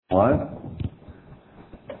Line.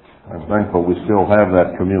 I'm thankful we still have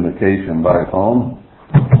that communication by phone.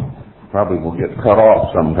 Probably will get cut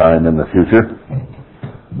off sometime in the future,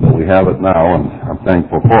 but we have it now, and I'm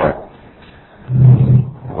thankful for it.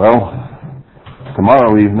 Well,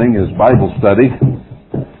 tomorrow evening is Bible study,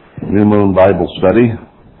 New Moon Bible study,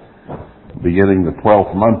 beginning the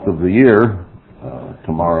 12th month of the year,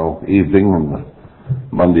 tomorrow evening, and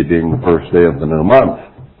Monday being the first day of the new month.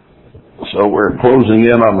 So we're closing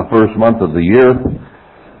in on the first month of the year,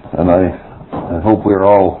 and I hope we're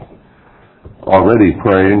all already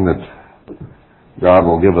praying that God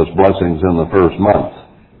will give us blessings in the first month.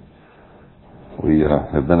 We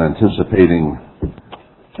have been anticipating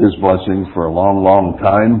His blessings for a long, long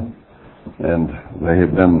time, and they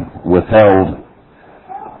have been withheld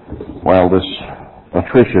while this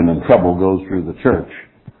attrition and trouble goes through the church.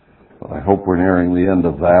 But I hope we're nearing the end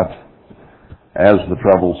of that, as the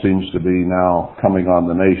trouble seems to be now coming on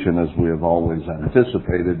the nation as we have always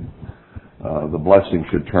anticipated. The blessing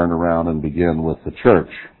should turn around and begin with the church.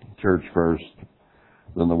 Church first,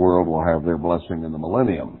 then the world will have their blessing in the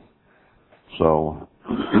millennium. So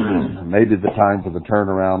maybe the time for the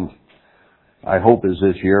turnaround, I hope, is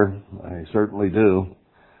this year. I certainly do.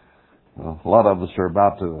 A lot of us are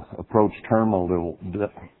about to approach terminal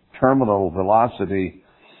velocity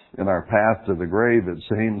in our path to the grave, it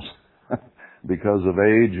seems, because of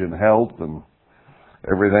age and health and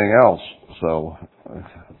everything else. So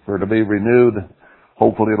for it to be renewed,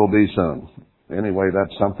 hopefully it'll be soon. Anyway,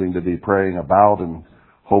 that's something to be praying about, and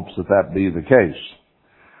hopes that be the case.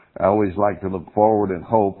 I always like to look forward in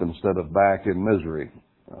hope instead of back in misery.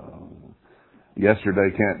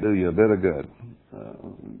 Yesterday can't do you a bit of good.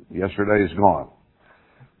 Yesterday is gone.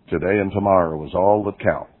 Today and tomorrow is all that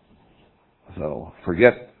count. So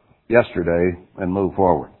forget yesterday and move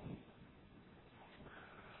forward.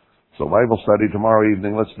 So Bible study tomorrow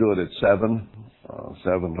evening, let's do it at 7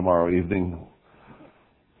 tomorrow evening.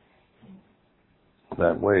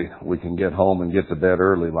 That way we can get home and get to bed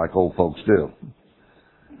early like old folks do.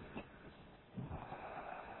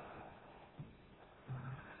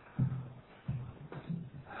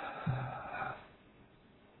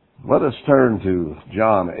 Let us turn to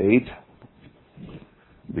John 8,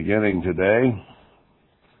 beginning today.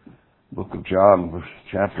 Book of John,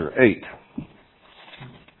 chapter 8.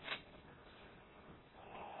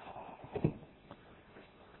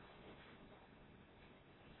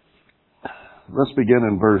 Let's begin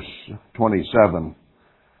in verse 29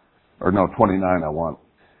 I want.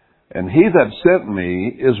 And he that sent me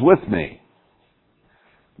is with me.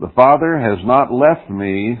 The Father has not left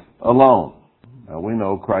me alone. Now we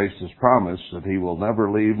know Christ has promised that He will never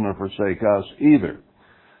leave nor forsake us either.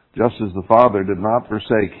 Just as the Father did not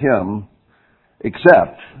forsake Him,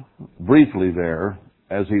 except briefly there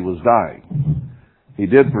as He was dying. He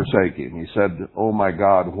did forsake Him. He said, "Oh my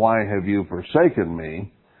God, why have you forsaken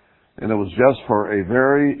me?" And it was just for a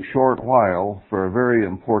very short while, for a very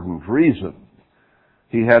important reason.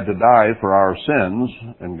 He had to die for our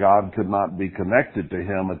sins, and God could not be connected to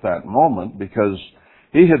Him at that moment because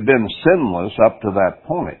He had been sinless up to that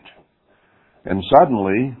point. And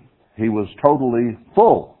suddenly, He was totally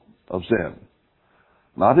full of sin.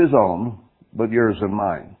 Not His own, but yours and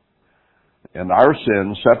mine. And our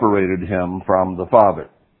sin separated Him from the Father.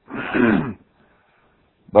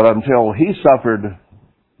 But until He suffered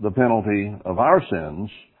the penalty of our sins,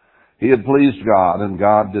 He had pleased God, and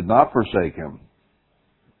God did not forsake Him.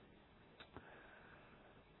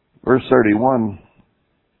 Verse 31,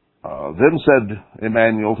 then said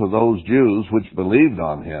Emmanuel to those Jews which believed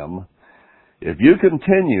on Him, "If you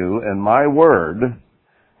continue in my word,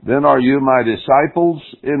 then are you my disciples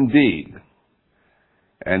indeed,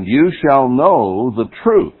 and you shall know the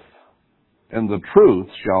truth, and the truth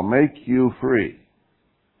shall make you free."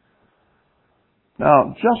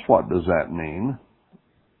 Now, just what does that mean?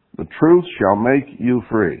 The truth shall make you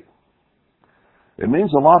free. It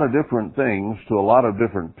means a lot of different things to a lot of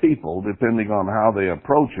different people, depending on how they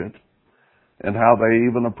approach it and how they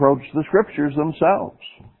even approach the Scriptures themselves.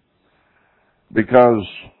 Because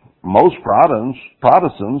most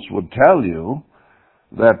Protestants would tell you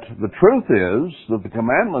that the truth is that the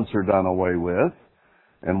commandments are done away with,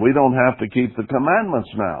 and we don't have to keep the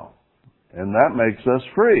commandments now. And that makes us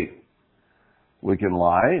free. We can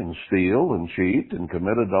lie and steal and cheat and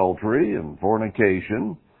commit adultery and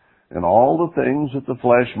fornication and all the things that the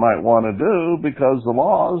flesh might want to do because the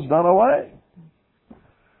law is done away.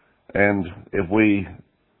 And if we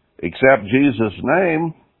accept Jesus'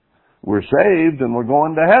 name, we're saved and we're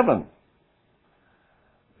going to heaven.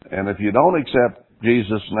 And if you don't accept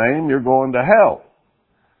Jesus' name, you're going to hell,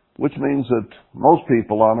 which means that most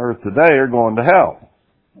people on earth today are going to hell.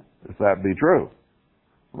 if that be true.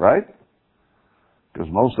 Right? Because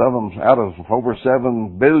most of them, out of over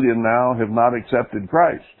 7 billion now, have not accepted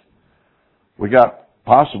Christ. We got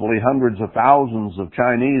possibly hundreds of thousands of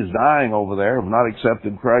Chinese dying over there who have not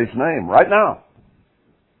accepted Christ's name right now.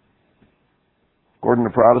 According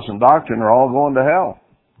to Protestant doctrine, they're all going to hell.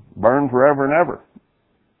 Burn forever and ever.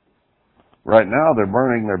 Right now, they're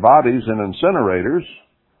burning their bodies in incinerators.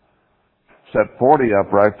 Set 40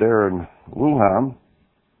 up right there in Wuhan.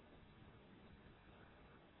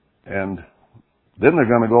 And then they're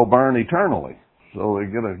going to go burn eternally. So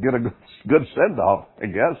they get a good send-off, I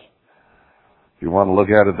guess, if you want to look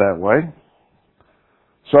at it that way.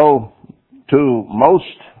 So, to most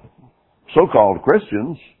so-called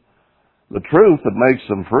Christians, the truth that makes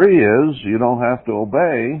them free is you don't have to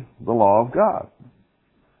obey the law of God.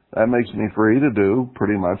 That makes me free to do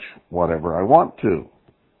pretty much whatever I want to.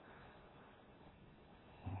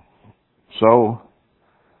 So,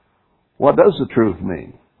 what does the truth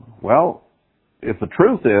mean? Well, if the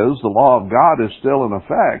truth is the law of God is still in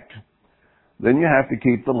effect, then you have to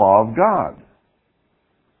keep the law of God.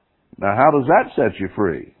 Now, how does that set you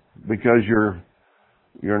free? Because you're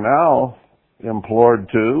now implored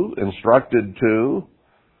to, instructed to,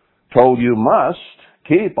 told you must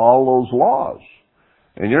keep all those laws.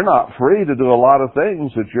 And you're not free to do a lot of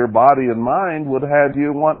things that your body and mind would have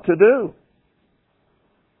you want to do.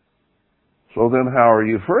 So then how are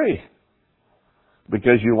you free?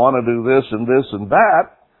 Because you want to do this and this and that,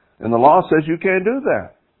 and the law says you can't do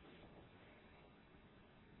that.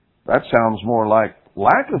 That sounds more like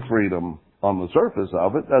lack of freedom on the surface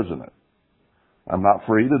of it, doesn't it? I'm not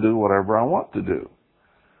free to do whatever I want to do.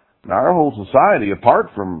 Now, our whole society, apart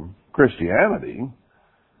from Christianity,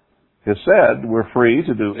 has said we're free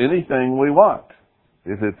to do anything we want.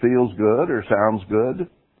 If it feels good or sounds good,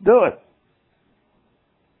 do it.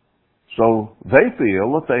 So they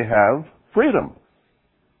feel that they have freedom.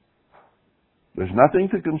 There's nothing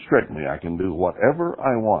to constrict me. I can do whatever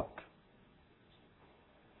I want.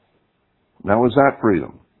 Now, is that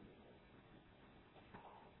freedom?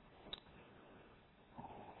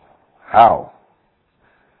 How?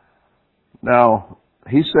 Now,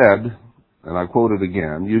 he said, and I quote it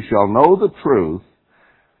again, "You shall know the truth,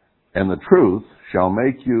 and the truth shall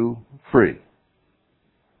make you free."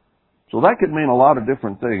 So that could mean a lot of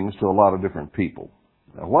different things to a lot of different people.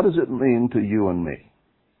 Now, what does it mean to you and me?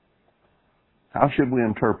 How should we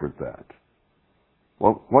interpret that?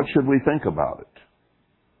 Well, what should we think about it?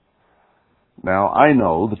 Now, I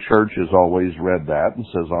know the church has always read that and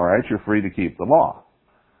says, all right, you're free to keep the law,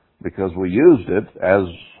 because we used it as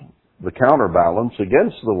the counterbalance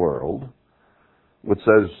against the world, which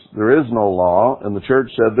says there is no law, and the church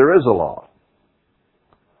said there is a law.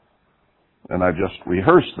 And I just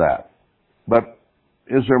rehearsed that. But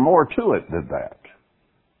is there more to it than that?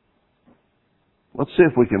 Let's see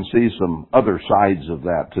if we can see some other sides of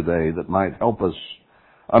that today that might help us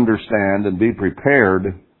understand and be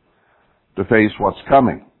prepared to face what's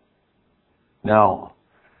coming. Now,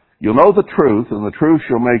 you'll know the truth, and the truth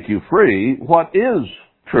shall make you free. What is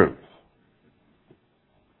truth?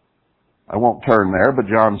 I won't turn there, but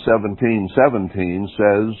John 17:17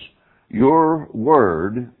 says, your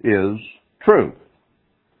word is truth.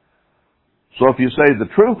 So if you say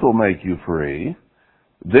the truth will make you free,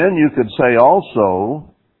 then you could say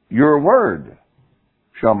also, your word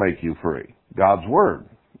shall make you free. God's word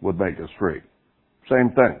would make us free.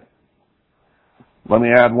 Same thing. Let me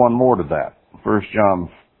add one more to that. 1 John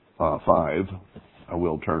 5. I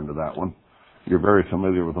will turn to that one. You're very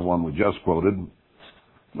familiar with the one we just quoted,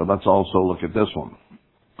 but let's also look at this one.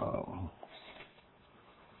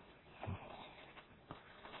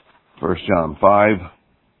 1 John 5.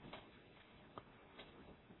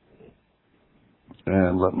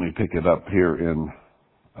 And let me pick it up here in,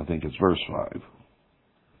 I think it's verse 5.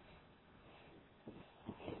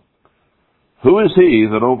 Who is he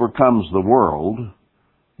that overcomes the world,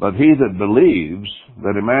 but he that believes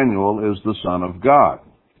that Emmanuel is the Son of God?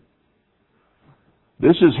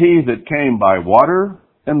 This is he that came by water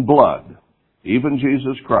and blood, even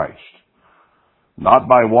Jesus Christ. Not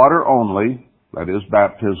by water only, that is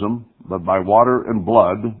baptism, but by water and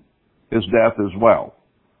blood is death as well.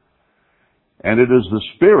 And it is the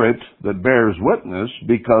Spirit that bears witness,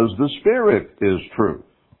 because the Spirit is truth.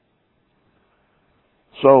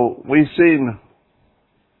 So we've seen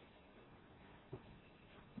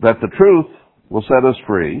that the truth will set us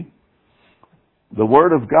free. The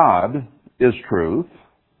Word of God is truth.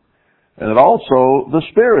 And that also the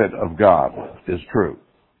Spirit of God is truth.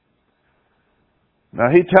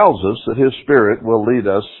 Now he tells us that his Spirit will lead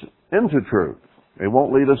us into truth. It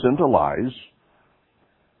won't lead us into lies.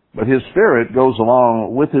 But His Spirit goes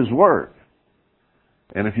along with His Word.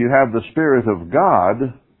 And if you have the Spirit of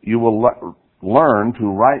God, you will learn to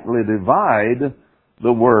rightly divide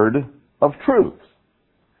the Word of truth,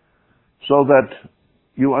 so that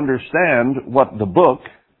you understand what the book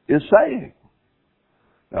is saying.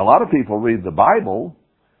 Now, a lot of people read the Bible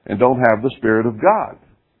and don't have the Spirit of God.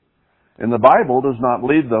 And the Bible does not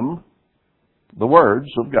lead them, the words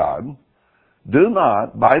of God, do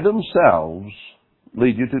not by themselves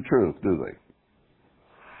lead you to truth, do they?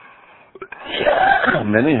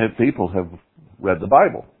 Many people have read the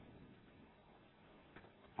Bible,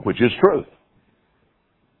 which is truth,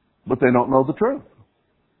 but they don't know the truth,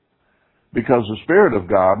 because the Spirit of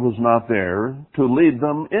God was not there to lead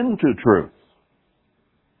them into truth.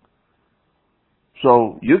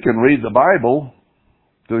 So you can read the Bible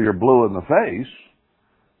till you're blue in the face,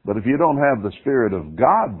 but if you don't have the Spirit of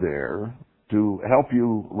God there to help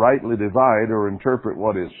you rightly divide or interpret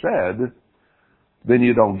what is said, then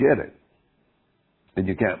you don't get it, and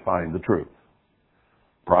you can't find the truth.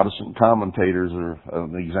 Protestant commentators are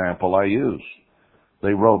an example I use.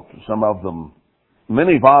 They wrote, some of them,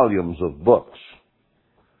 many volumes of books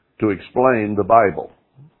to explain the Bible,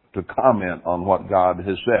 to comment on what God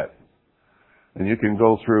has said. And you can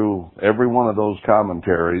go through every one of those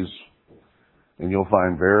commentaries and you'll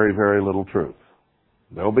find very, very little truth.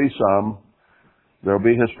 There'll be some. There'll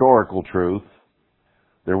be historical truth.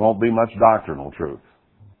 There won't be much doctrinal truth,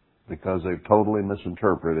 because they've totally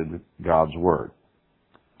misinterpreted God's Word.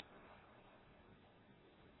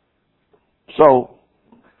 So,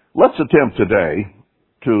 let's attempt today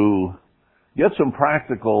to get some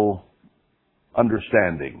practical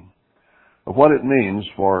understanding of what it means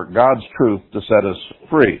for God's truth to set us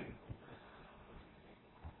free.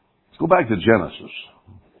 Let's go back to Genesis.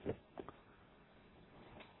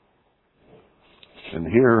 And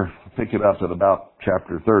here, pick it up at about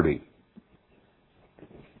chapter 30.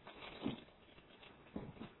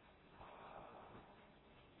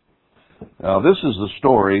 Now, this is the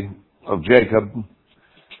story of Jacob,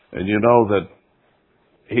 and you know that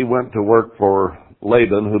he went to work for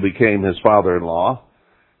Laban, who became his father-in-law,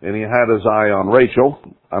 and he had his eye on Rachel.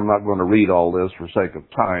 I'm not going to read all this for sake of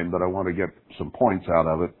time, but I want to get some points out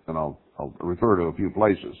of it, and I'll refer to a few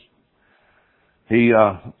places. He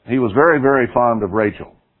was very, very fond of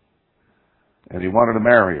Rachel, and he wanted to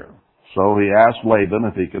marry her. So he asked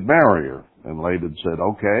Laban if he could marry her, and Laban said,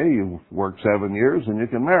 okay, you've worked 7 years and you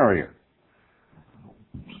can marry her.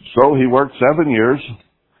 So he worked 7 years,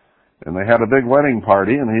 and they had a big wedding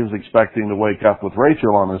party, and he was expecting to wake up with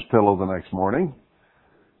Rachel on his pillow the next morning.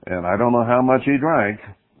 And I don't know how much he drank,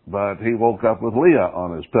 but he woke up with Leah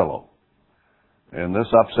on his pillow. And this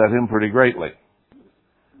upset him pretty greatly,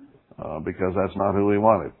 because that's not who he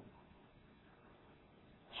wanted.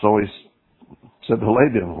 So he said to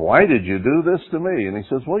Laban, why did you do this to me? And he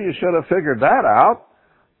says, well, you should have figured that out.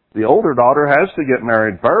 The older daughter has to get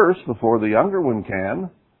married first before the younger one can.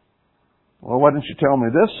 Well, why didn't you tell me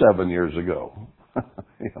this 7 years ago?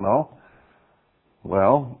 You know?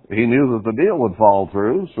 Well, he knew that the deal would fall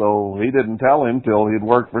through, so he didn't tell him till he'd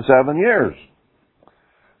worked for 7 years.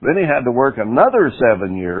 Then he had to work another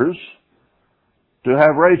 7 years to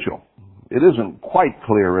have Rachel. It isn't quite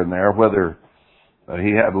clear in there whether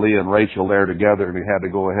he had Leah and Rachel there together and he had to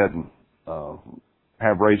go ahead and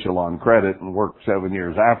have Rachel on credit and work 7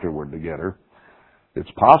 years afterward to get her. It's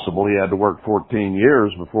possible he had to work 14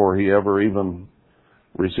 years before he ever even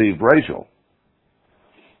received Rachel.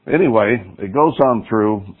 Anyway, it goes on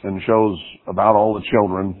through and shows about all the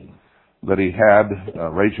children that he had.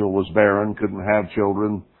 Rachel was barren, couldn't have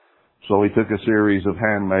children, so he took a series of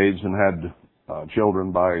handmaids and had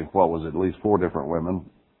children by, at least 4 different women.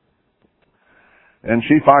 And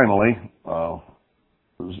she finally,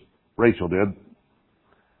 Rachel did,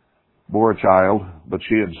 bore a child, but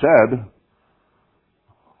she had said,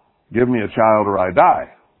 give me a child or I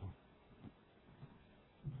die.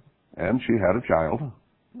 And she had a child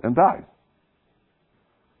and died.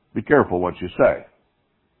 Be careful what you say.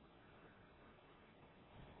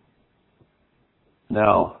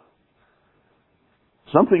 Now,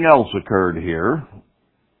 something else occurred here.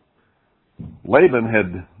 Laban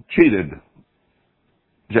had cheated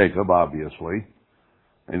Jacob, obviously,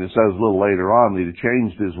 and it says a little later on that he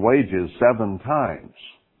changed his wages 7 times.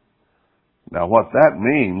 Now, what that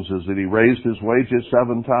means is that he raised his wages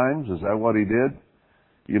 7 times. Is that what he did?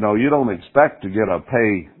 You know, you don't expect to get a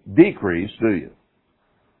pay decrease, do you?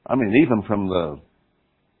 I mean, even from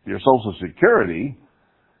your Social Security,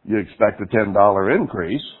 you expect a $10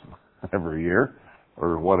 increase every year,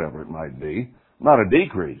 or whatever it might be, not a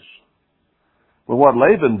decrease. But what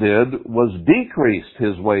Laban did was decreased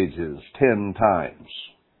his wages 10 times.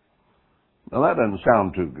 Now that doesn't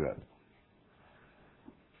sound too good.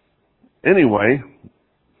 Anyway,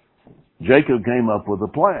 Jacob came up with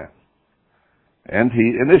a plan, and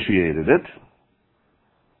he initiated it.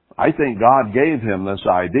 I think God gave him this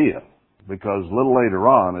idea, because a little later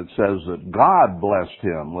on it says that God blessed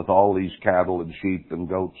him with all these cattle and sheep and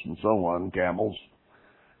goats and so on, camels,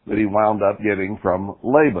 that he wound up getting from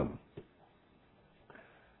Laban.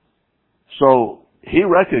 So he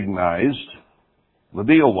recognized the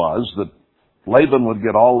deal was that Laban would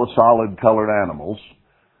get all the solid colored animals,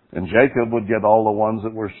 and Jacob would get all the ones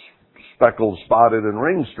that were speckled, spotted, and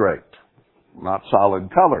ring-streaked, not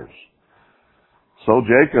solid colors. So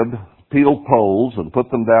Jacob peeled poles and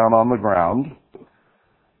put them down on the ground.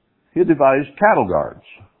 He devised cattle guards.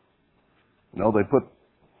 You know, they put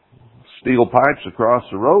steel pipes across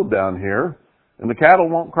the road down here, and the cattle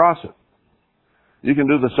won't cross it. You can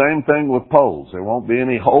do the same thing with poles. There won't be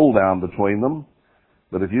any hole down between them.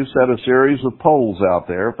 But if you set a series of poles out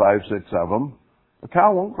there, 5, 6 of them, the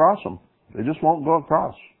cow won't cross them. They just won't go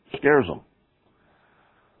across. It scares them.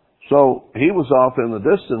 So he was off in the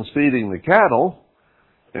distance feeding the cattle,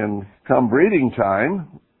 and come breeding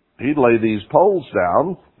time, he'd lay these poles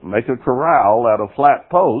down, make a corral out of flat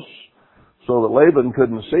posts, so that Laban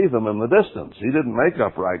couldn't see them in the distance. He didn't make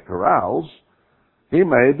upright corrals. He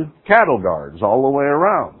made cattle guards all the way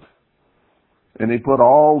around. And he put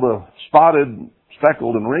all the spotted,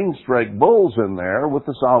 speckled, and ring-streaked bulls in there with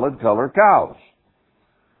the solid color cows.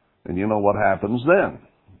 And you know what happens then?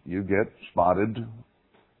 You get spotted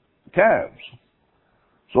calves.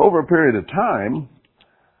 So over a period of time,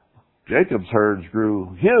 Jacob's herds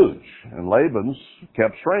grew huge, and Laban's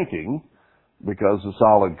kept shrinking because the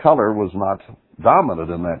solid color was not dominant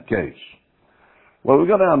in that case. Well, we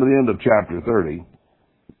go down to the end of chapter 30,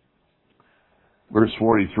 verse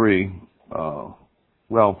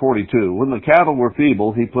 42. When the cattle were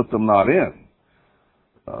feeble, he put them not in.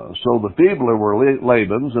 So the feebler were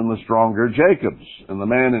Laban's and the stronger Jacob's. And the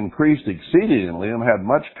man increased exceedingly and had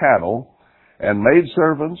much cattle, and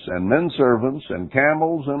maidservants and men servants and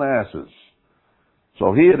camels and asses.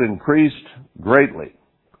 So he had increased greatly.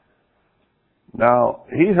 Now,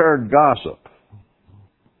 he heard gossip.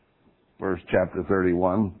 Verse chapter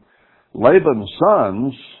 31. Laban's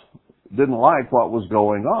sons didn't like what was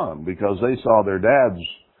going on because they saw their dad's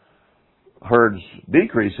herds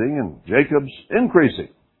decreasing and Jacob's increasing.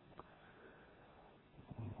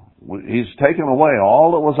 He's taken away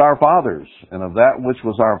all that was our father's, and of that which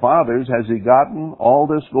was our father's has he gotten all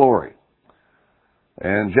this glory.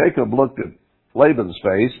 And Jacob looked at Laban's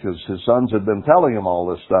face, because his sons had been telling him all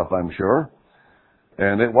this stuff, I'm sure,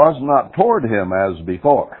 and it was not toward him as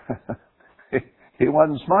before. He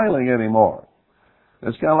wasn't smiling anymore.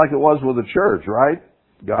 It's kind of like it was with the church, right?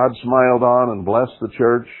 God smiled on and blessed the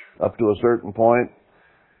church up to a certain point,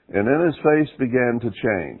 and then his face began to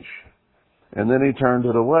change. And then he turned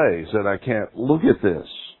it away. He said, I can't look at this.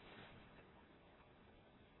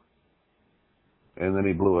 And then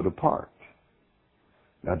he blew it apart.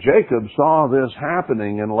 Now Jacob saw this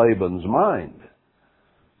happening in Laban's mind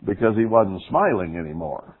because he wasn't smiling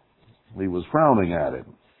anymore. He was frowning at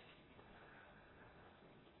him.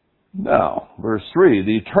 Now, verse 3,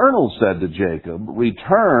 the Eternal said to Jacob,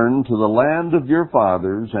 return to the land of your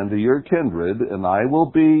fathers and to your kindred, and I will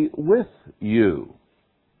be with you.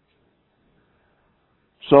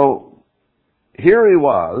 So, here he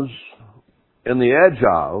was in the edge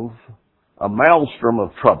of a maelstrom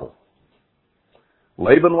of trouble.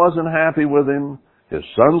 Laban wasn't happy with him. His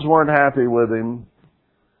sons weren't happy with him.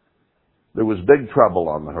 There was big trouble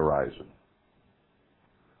on the horizon.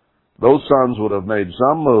 Those sons would have made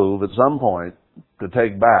some move at some point to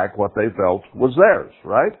take back what they felt was theirs,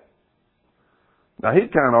 right? Now,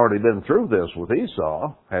 he'd kind of already been through this with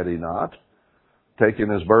Esau, had he not? Taken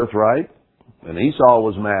his birthright, and Esau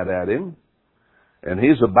was mad at him, and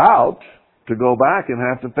he's about to go back and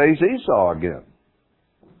have to face Esau again.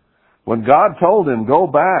 When God told him, go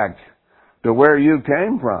back to where you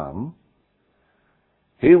came from,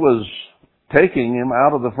 he was taking him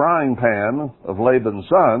out of the frying pan of Laban's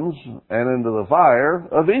sons and into the fire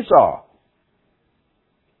of Esau.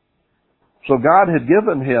 So God had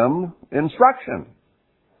given him instruction.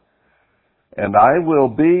 And I will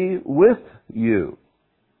be with you.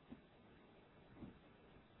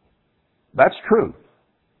 That's truth.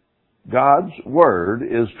 God's word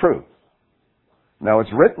is truth. Now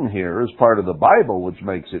it's written here as part of the Bible, which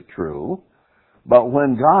makes it true. But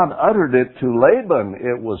when God uttered it to Laban,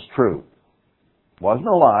 it was truth. Wasn't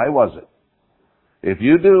a lie, was it? If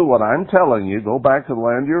you do what I'm telling you, go back to the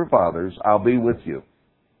land of your fathers, I'll be with you.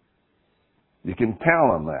 You can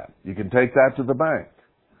count on that. You can take that to the bank.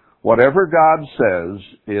 Whatever God says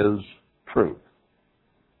is truth.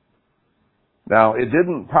 Now, it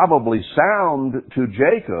didn't probably sound to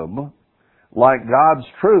Jacob like God's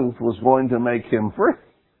truth was going to make him free.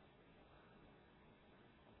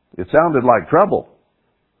 It sounded like trouble.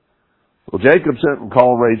 Well, Jacob sent and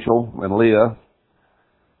called Rachel and Leah,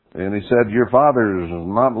 and he said, your father is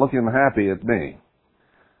not looking happy at me.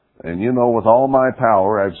 And you know, with all my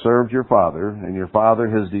power, I've served your father, and your father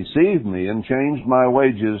has deceived me and changed my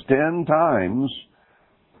wages 10 times,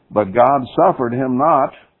 but God suffered him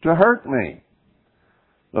not to hurt me.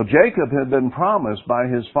 Now, Jacob had been promised by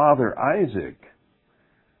his father Isaac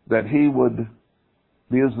that he would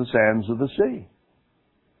be as the sands of the sea.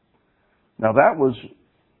 Now, that was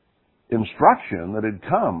instruction that had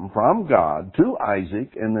come from God to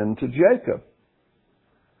Isaac and then to Jacob.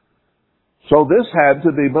 So this had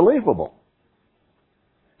to be believable.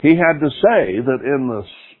 He had to say that in the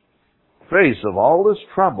face of all this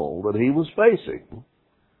trouble that he was facing,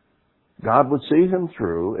 God would see him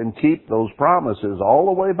through and keep those promises all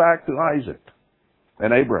the way back to Isaac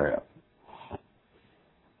and Abraham.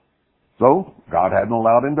 So God hadn't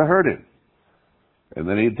allowed him to hurt him. And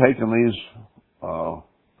then he'd taken these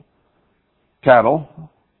cattle.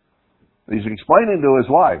 He's explaining to his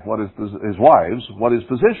wife what his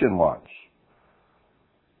position was.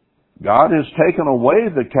 God has taken away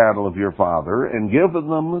the cattle of your father and given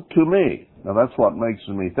them to me. Now that's what makes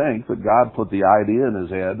me think that God put the idea in his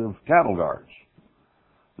head of cattle guards.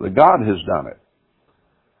 That God has done it.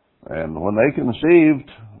 And when they conceived,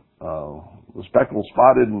 the speckled,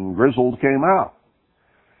 spotted, and grizzled came out.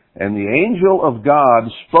 And the angel of God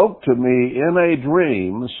spoke to me in a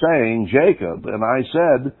dream, saying, Jacob, and I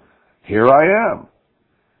said, here I am.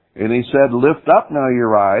 And he said, lift up now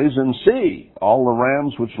your eyes and see. All the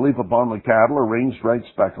rams which leap upon the cattle are ringed, straight,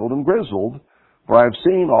 speckled, and grizzled. For I have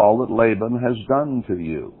seen all that Laban has done to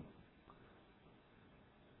you.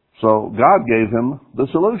 So God gave him the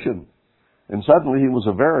solution. And suddenly he was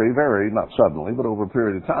a not suddenly, but over a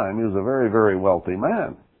period of time, he was a very, very wealthy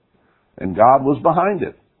man. And God was behind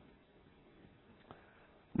it.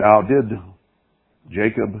 Now, did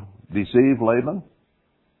Jacob deceive Laban?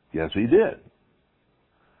 Yes, he did.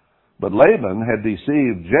 But Laban had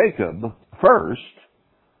deceived Jacob first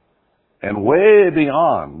and way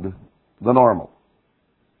beyond the normal.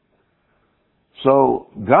 So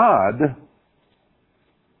God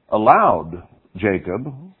allowed Jacob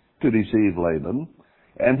to deceive Laban,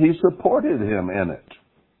 and he supported him in it.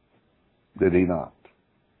 Did he not?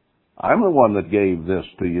 I'm the one that gave this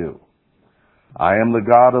to you. I am the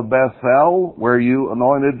God of Bethel, where you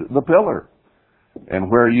anointed the pillar, and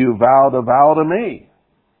where you vowed a vow to me.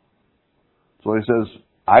 So he says,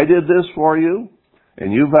 I did this for you,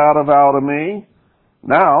 and you vowed a vow to me.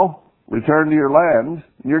 Now, return to your land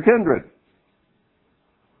and your kindred.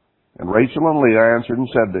 And Rachel and Leah answered and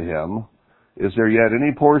said to him, is there yet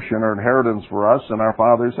any portion or inheritance for us in our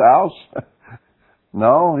father's house?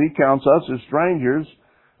 No, he counts us as strangers,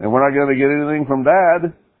 and we're not going to get anything from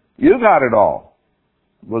Dad. You got it all,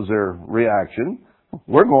 was their reaction.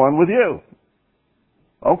 We're going with you.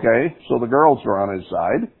 Okay, so the girls are on his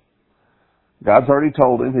side. God's already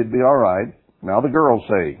told him he'd be all right. Now the girls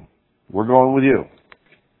say, we're going with you.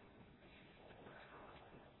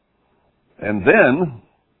 And then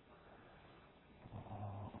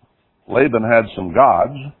Laban had some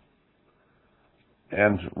gods,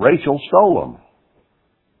 and Rachel stole them.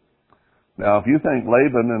 Now, if you think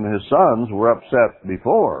Laban and his sons were upset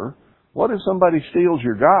before, what if somebody steals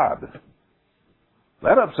your God?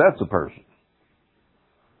 That upsets a person.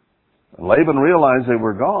 And Laban realized they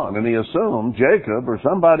were gone, and he assumed Jacob or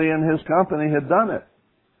somebody in his company had done it.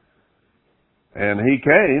 And he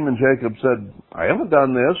came, and Jacob said, I haven't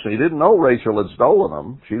done this. He didn't know Rachel had stolen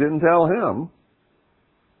them. She didn't tell him.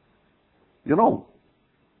 You know,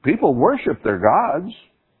 people worship their gods.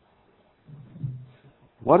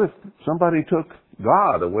 What if somebody took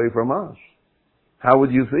God away from us? How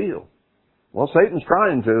would you feel? Well, Satan's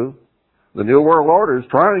trying to. The New World Order is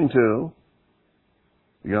trying to.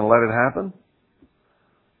 You going to let it happen?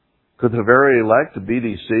 Could the very elect be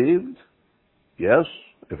deceived? Yes,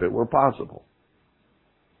 if it were possible.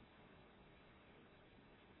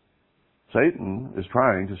 Satan is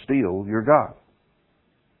trying to steal your God.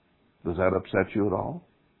 Does that upset you at all?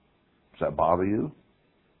 Does that bother you?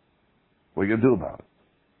 What are you going to do about it?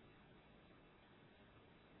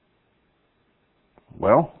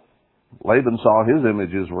 Well, Laban saw his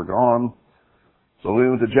images were gone, so he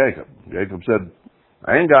went to Jacob. Jacob said,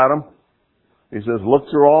 I ain't got them. He says, look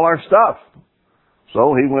through all our stuff.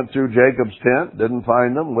 So he went through Jacob's tent, didn't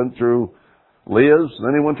find them, went through Leah's,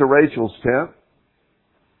 then he went to Rachel's tent.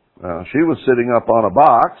 She was sitting up on a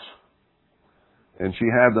box, and she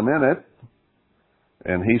had them in it.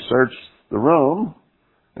 And he searched the room,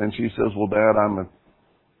 and she says, well, Dad, I'm at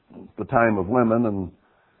the time of women, and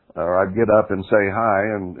or I'd get up and say hi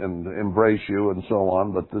and embrace you and so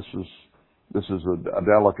on, but this is a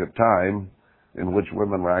delicate time in which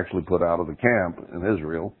women were actually put out of the camp in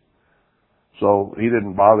Israel. So he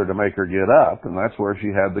didn't bother to make her get up, and that's where she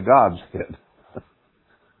had the gods hid.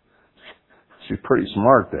 She's pretty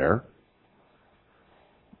smart there.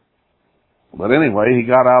 But anyway, he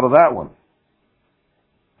got out of that one.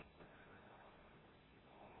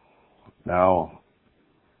 Now,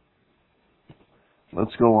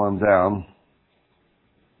 let's go on down.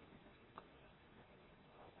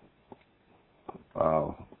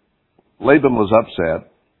 Laban was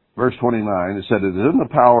upset. Verse 29, it said, it is in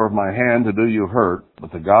the power of my hand to do you hurt,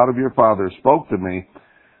 but the God of your father spoke to me.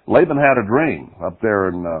 Laban had a dream up there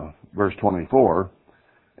in verse 24,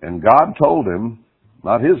 and God told him,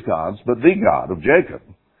 not his gods, but the God of Jacob,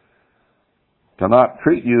 to not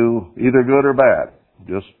treat you either good or bad.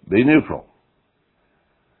 Just be neutral.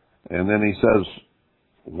 And then he says,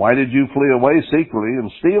 why did you flee away secretly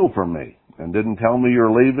and steal from me, and didn't tell me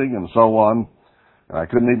you're leaving, and so on? And I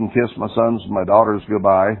couldn't even kiss my sons and my daughters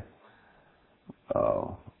goodbye.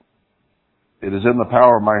 It is in the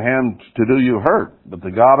power of my hand to do you hurt, but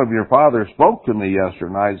the God of your father spoke to me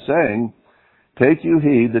yesternight, saying, take you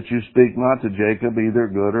heed that you speak not to Jacob either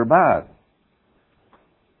good or bad.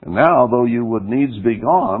 And now, though you would needs be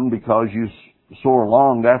gone, because you sore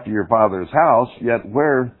longed after your father's house, yet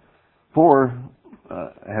wherefore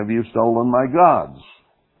have you stolen my gods?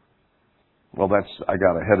 Well, I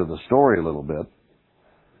got ahead of the story a little bit.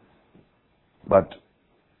 But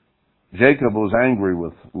Jacob was angry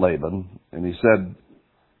with Laban, and he said,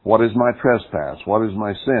 what is my trespass? What is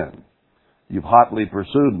my sin? You've hotly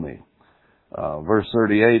pursued me. Verse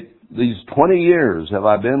 38, these 20 years have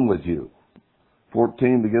I been with you.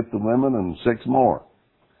 14 to get the women and 6 more.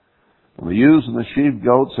 And the ewes and the sheep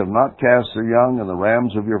goats have not cast their young, and the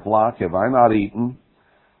rams of your flock have I not eaten.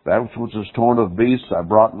 That which is torn of beasts I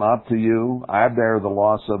brought not to you. I bear the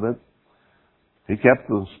loss of it. He kept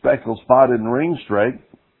the speckled spot in the ring straight,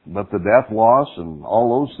 but the death loss and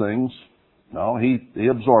all those things, no, he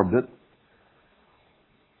absorbed it.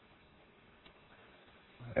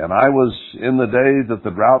 And I was in the day that the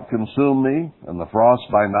drought consumed me, and the frost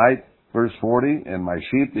by night, verse 40, and my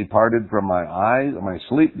sheep departed from my eyes, and my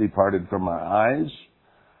sleep departed from my eyes.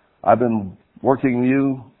 I've been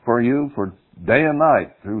working for you for day and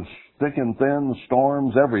night, through thick and thin,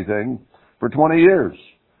 storms, everything, for 20 years.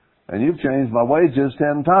 And you've changed my wages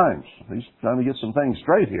 10 times. He's trying to get some things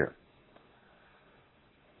straight here.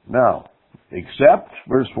 Now, except,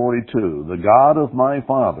 verse 42, the God of my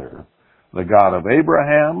father, the God of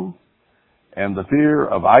Abraham, and the fear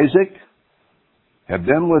of Isaac, had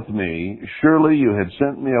been with me, surely you had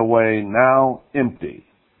sent me away now empty.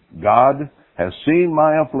 God has seen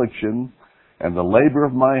my affliction and the labor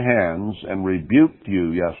of my hands, and rebuked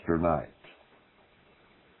you yesternight.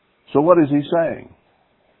 So what is he saying?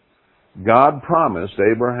 God promised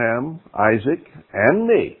Abraham, Isaac, and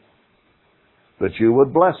me that you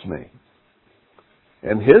would bless me.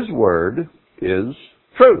 And his word is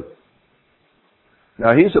truth.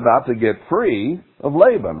 Now he's about to get free of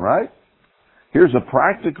Laban, right? Here's a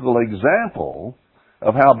practical example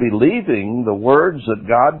of how believing the words that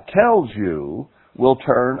God tells you will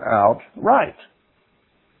turn out right.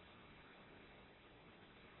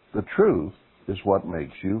 The truth is what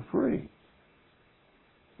makes you free.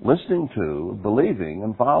 Listening to, believing,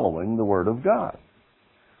 and following the Word of God.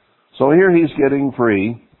 So here he's getting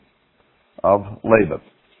free of Laban.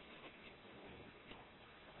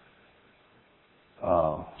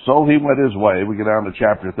 So he went his way. We get down to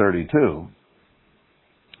chapter 32.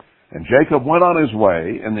 And Jacob went on his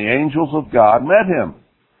way, and the angels of God met him.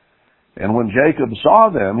 And when Jacob saw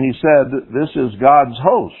them, he said, this is God's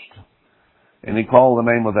host. And he called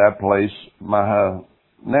the name of that place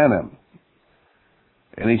Mahanaim.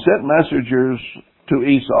 And he sent messengers to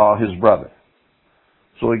Esau, his brother.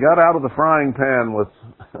 So he got out of the frying pan with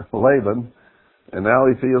Laban, and now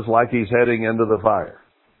he feels like he's heading into the fire.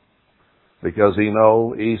 Because he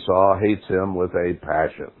knows Esau hates him with a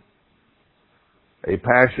passion. A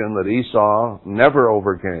passion that Esau never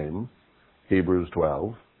overcame, Hebrews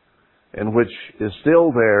 12, and which is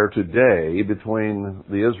still there today between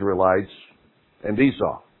the Israelites and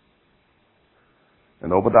Esau.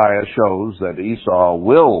 And Obadiah shows that Esau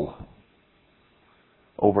will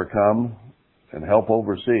overcome and help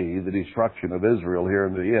oversee the destruction of Israel here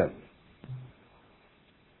in the end.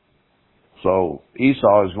 So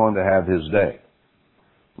Esau is going to have his day.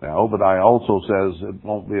 Now Obadiah also says it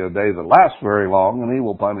won't be a day that lasts very long, and he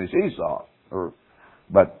will punish Esau.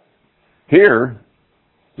 But here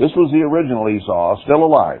This was the original Esau, still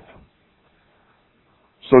alive.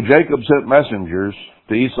 So Jacob sent messengers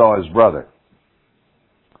to Esau his brother.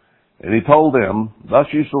 And he told him, "Thus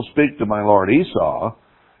you shall speak to my lord Esau.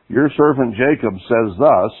 Your servant Jacob says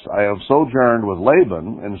thus, I have sojourned with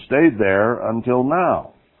Laban and stayed there until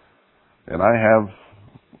now. And I have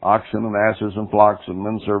oxen and asses and flocks and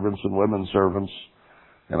men servants and women servants.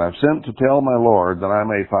 And I've sent to tell my lord that I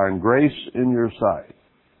may find grace in your sight."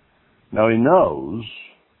 Now he knows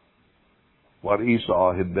what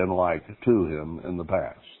Esau had been like to him in the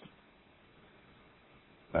past.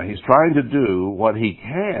 Now he's trying to do what he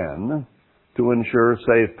can to ensure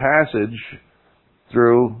safe passage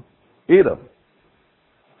through Edom.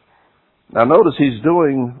 Now notice he's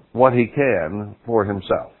doing what he can for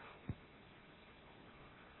himself.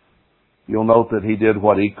 You'll note that he did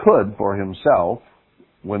what he could for himself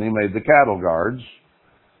when he made the cattle guards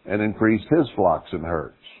and increased his flocks and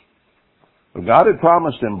herds. God had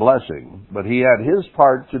promised him blessing, but he had his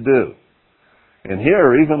part to do. And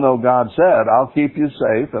here, even though God said, "I'll keep you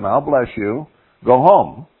safe and I'll bless you, go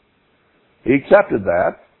home," he accepted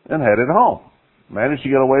that and headed home. Managed to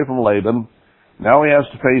get away from Laban. Now he has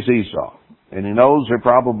to face Esau, and he knows there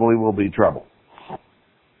probably will be trouble.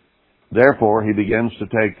 Therefore, he begins to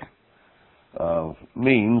take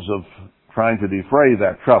means of trying to defray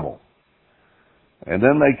that trouble. And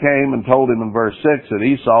then they came and told him in verse 6 that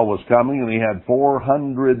Esau was coming, and he had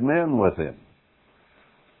 400 men with him.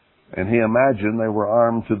 And he imagined they were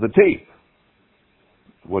armed to the teeth,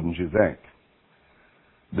 wouldn't you think?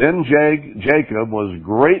 Then Jacob was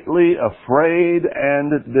greatly afraid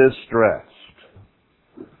and distressed.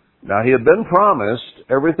 Now he had been promised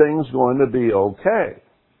everything's going to be okay.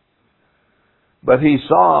 But he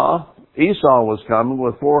saw Esau was coming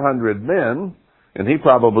with 400 men, and he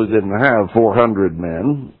probably didn't have 400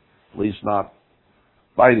 men, at least not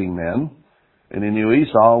fighting men, and he knew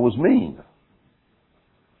Esau was mean.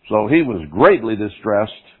 So he was greatly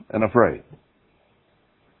distressed and afraid.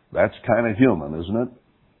 That's kind of human, isn't it?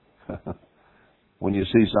 When you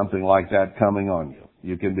see something like that coming on you.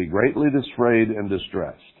 You can be greatly afraid and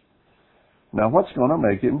distressed. Now what's going to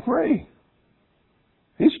make him free?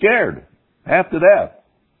 He's scared, half to death.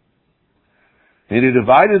 And he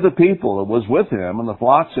divided the people that was with him and the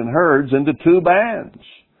flocks and herds into 2 bands.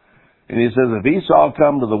 And he says, if Esau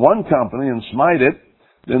come to the one company and smite it,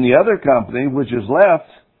 then the other company, which is left,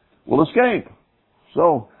 will escape.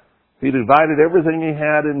 So he divided everything he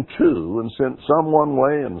had in 2 and sent some one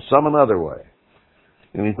way and some another way.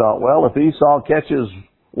 And he thought, well, if Esau catches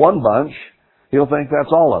one bunch, he'll think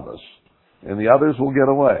that's all of us, and the others will get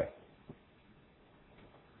away.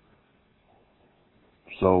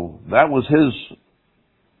 So that was his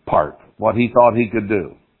part, what he thought he could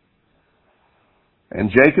do.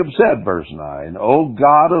 And Jacob said, verse 9, O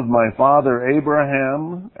God of my father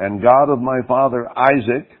Abraham and God of my father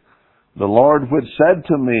Isaac, the Lord which said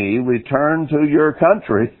to me, return to your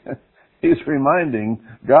country. He's reminding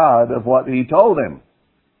God of what he told him.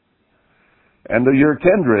 And to your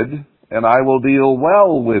kindred, and I will deal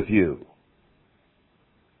well with you.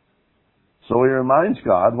 So he reminds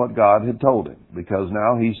God what God had told him, because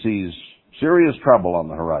now he sees serious trouble on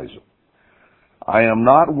the horizon. I am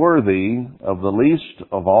not worthy of the least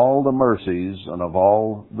of all the mercies and of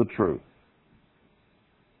all the truth.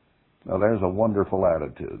 Now there's a wonderful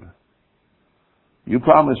attitude. You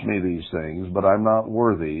promised me these things, but I'm not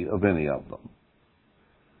worthy of any of them,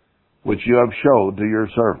 which you have showed to your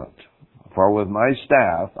servant. For with my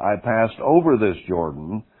staff I passed over this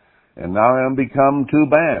Jordan, and now I am become 2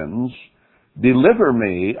 bands. Deliver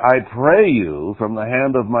me, I pray you, from the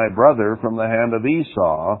hand of my brother, from the hand of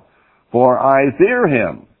Esau, for I fear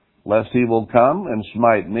him, lest he will come and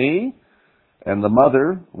smite me and the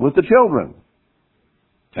mother with the children.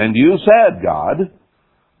 And you said, God,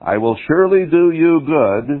 I will surely do you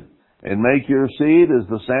good, and make your seed as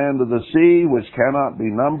the sand of the sea, which cannot be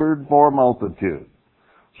numbered for multitude.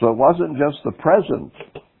 So it wasn't just the present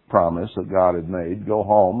promise that God had made, go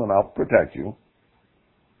home and I'll protect you.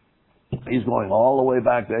 He's going all the way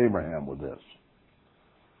back to Abraham with this.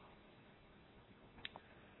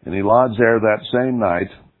 And he lodged there that same night,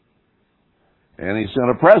 and he sent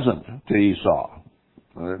a present to Esau.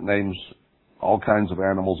 It names all kinds of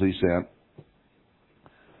animals he sent.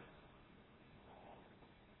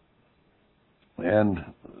 And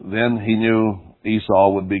then he knew Esau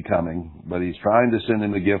would be coming, but he's trying to send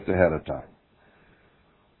him a gift ahead of time.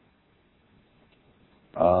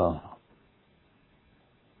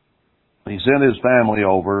 He sent his family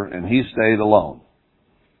over, and he stayed alone.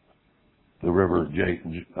 The river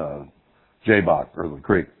Jabbok, or the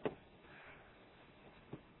creek.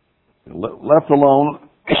 Left alone,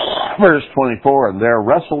 Verse 24, and there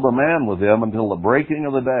wrestled a man with him until the breaking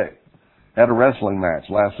of the day. Had a wrestling match,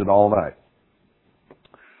 lasted all night.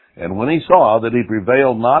 And when he saw that he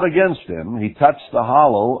prevailed not against him, he touched the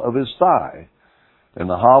hollow of his thigh. And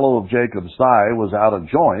the hollow of Jacob's thigh was out of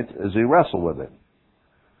joint as he wrestled with him.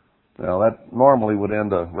 Now that normally would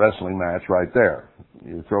end a wrestling match right there.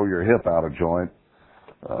 You throw your hip out of joint,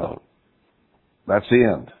 that's the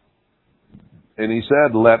end. And he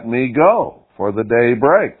said, let me go, for the day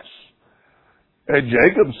breaks. And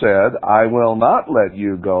Jacob said, I will not let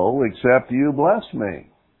you go, except you bless me.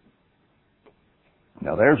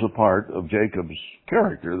 Now there's a part of Jacob's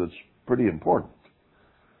character that's pretty important.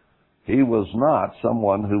 He was not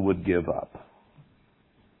someone who would give up.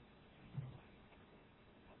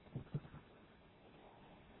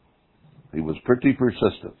 He was pretty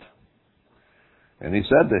persistent. And he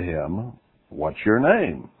said to him, what's your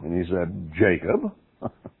name? And he said, Jacob.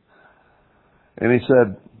 And he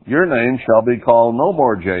said, your name shall be called no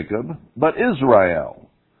more Jacob, but Israel.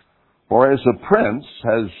 For as a prince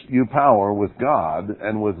has you power with God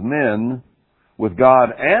and with men, with God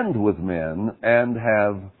and with men, and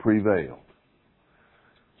have prevailed.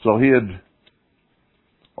 So he had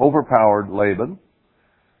overpowered Laban,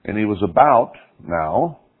 and he was about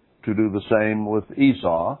now to do the same with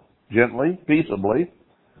Esau, gently, peaceably,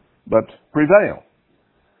 but prevail.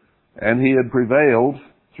 And he had prevailed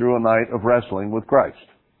through a night of wrestling with Christ.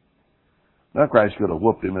 Now Christ could have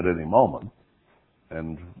whooped him at any moment,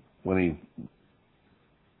 and when he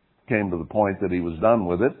came to the point that he was done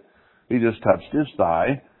with it, he just touched his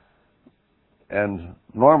thigh, and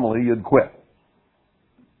normally you'd quit.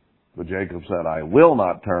 But Jacob said, I will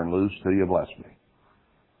not turn loose till you bless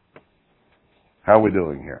me. How are we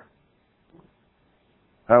doing here?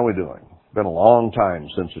 How are we doing? Been a long time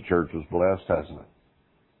since the church was blessed, hasn't it?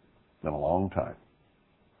 Been a long time.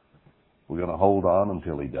 We're going to hold on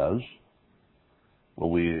until he does.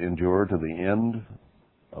 Will we endure to the end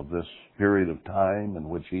of this period of time in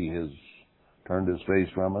which he has turned his face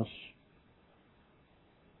from us?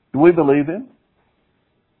 Do we believe him?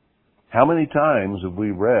 How many times have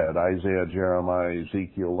we read Isaiah, Jeremiah,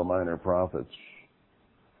 Ezekiel, the minor prophets,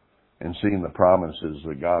 and seen the promises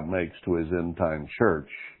that God makes to his end-time church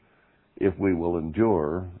if we will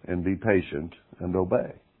endure and be patient and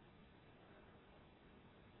obey?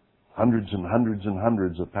 Hundreds and hundreds and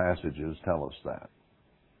hundreds of passages tell us that.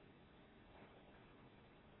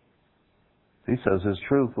 He says his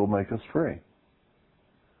truth will make us free.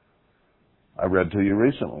 I read to you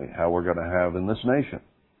recently how we're going to have in this nation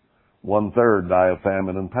 1/3 die of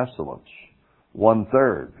famine and pestilence.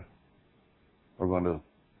 1/3 are going to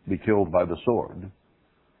be killed by the sword,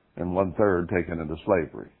 and 1/3 taken into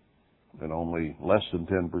slavery. And only less than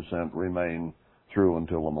 10% remain through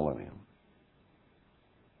until the millennium.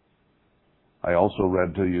 I also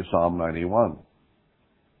read to you Psalm 91,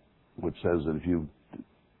 which says that if you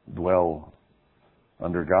dwell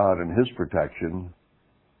under God and his protection,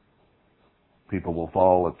 people will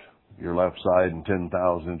fall at your left side and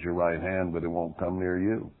 10,000 at your right hand, but it won't come near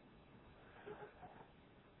you.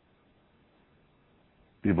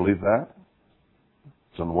 Do you believe that?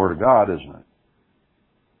 It's in the Word of God, isn't it?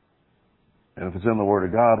 And if it's in the Word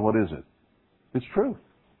of God, what is it? It's truth.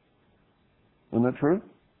 Isn't that true?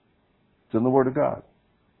 It's in the Word of God.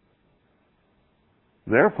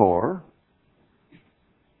 Therefore,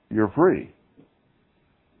 you're free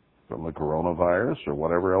from the coronavirus or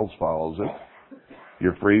whatever else follows it.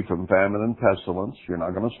 You're free from famine and pestilence. You're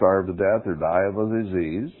not going to starve to death or die of a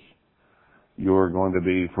disease. You're going to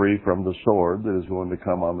be free from the sword that is going to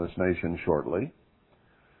come on this nation shortly.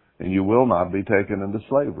 And you will not be taken into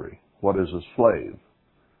slavery. What is a slave?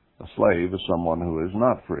 A slave is someone who is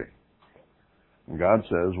not free. And God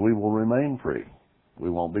says we will remain free. We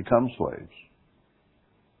won't become slaves.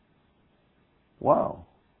 Wow.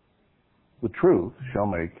 The truth shall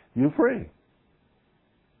make you free.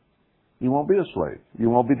 You won't be a slave. You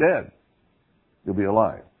won't be dead. You'll be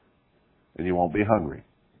alive. And you won't be hungry.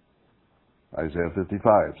 Isaiah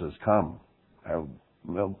 55 says, come, have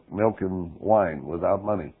milk and wine without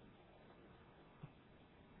money.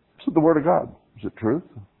 It's the Word of God. Is it truth?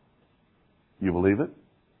 You believe it?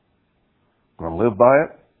 Going to live by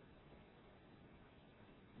it?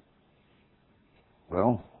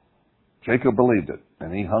 Well, Jacob believed it,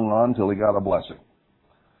 and he hung on till he got a blessing.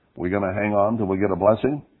 We're going to hang on till we get a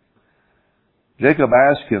blessing? Jacob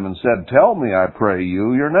asked him and said, tell me, I pray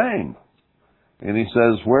you, your name. And he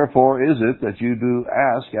says, wherefore is it that you do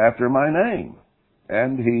ask after my name?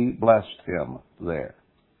 And he blessed him there.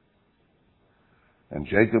 And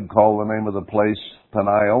Jacob called the name of the place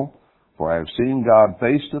Peniel, for I have seen God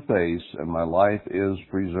face to face, and my life is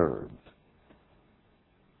preserved.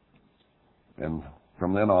 And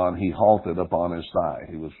from then on, he halted upon his thigh.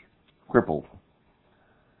 He was crippled.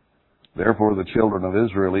 Therefore the children of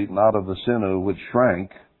Israel eat not of the sinew which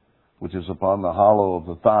shrank, which is upon the hollow of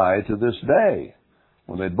the thigh to this day.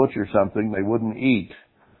 When they'd butcher something, they wouldn't eat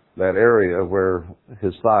that area where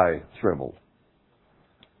his thigh shriveled,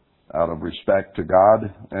 out of respect to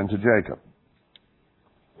God and to Jacob,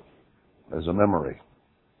 as a memory.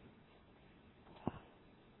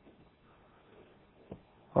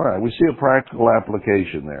 All right, we see a practical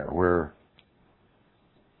application there where,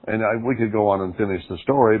 and we could go on and finish the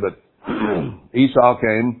story, but Esau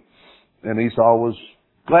came, and Esau was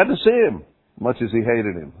glad to see him, much as he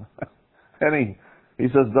hated him. And he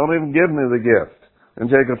says, don't even give me the gift. And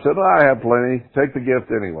Jacob said, well, I have plenty. Take the gift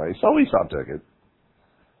anyway. So Esau took it.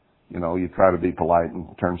 You know, you try to be polite and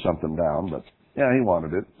turn something down, but yeah, he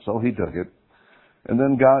wanted it, so he took it. And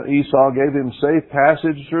then Esau gave him safe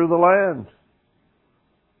passage through the land.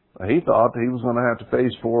 He thought he was going to have to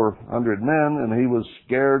face 400 men, and he was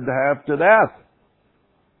scared to half to death.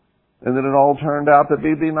 And then it all turned out to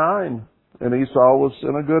be benign, and Esau was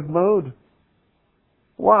in a good mood.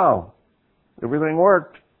 Wow. Everything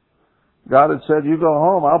worked. God had said, you go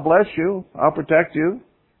home, I'll bless you, I'll protect you.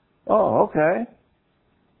 Oh, okay.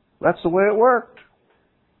 That's the way it worked.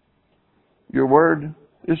 Your word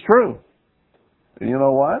is true. And you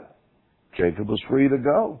know what? Jacob was free to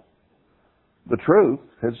go. The truth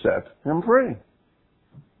had set him free.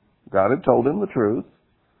 God had told him the truth,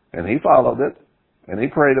 and he followed it, and he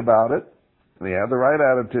prayed about it, and he had the right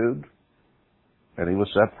attitude, and he was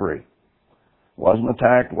set free. Wasn't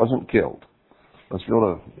attacked, wasn't killed. Let's go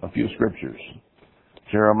to a few scriptures.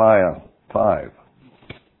 Jeremiah 5.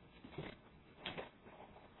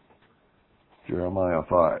 Jeremiah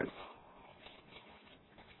 5.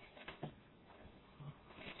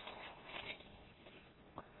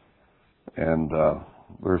 And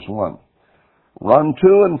verse 1. Run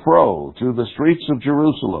to and fro through the streets of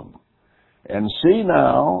Jerusalem, and see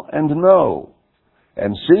now and know,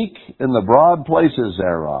 and seek in the broad places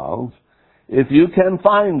thereof, if you can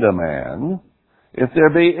find a man, if there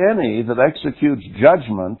be any that executes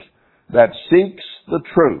judgment, that seeks the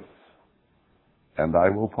truth, and I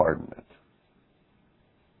will pardon it.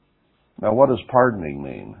 Now, what does pardoning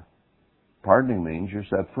mean? Pardoning means you're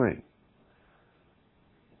set free.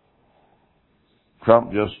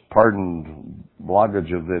 Trump just pardoned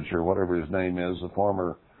Blagojevich, or whatever his name is, the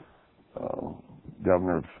former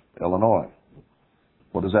governor of Illinois.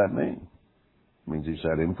 What does that mean? It means he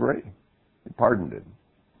set him free. He pardoned him.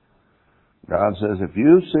 God says, if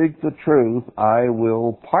you seek the truth, I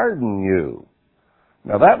will pardon you.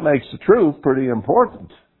 Now that makes the truth pretty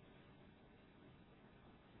important.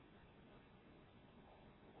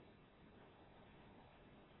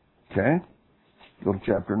 Okay? Go to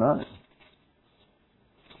chapter 9.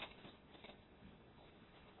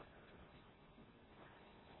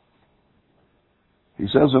 He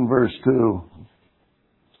says in verse 2,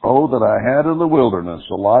 Oh, that I had in the wilderness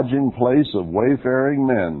a lodging place of wayfaring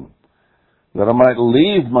men, that I might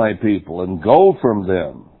leave my people and go from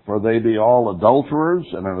them, for they be all adulterers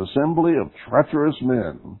and an assembly of treacherous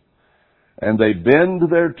men, and they bend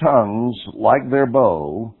their tongues like their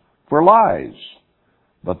bow for lies,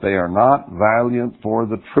 but they are not valiant for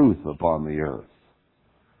the truth upon the earth.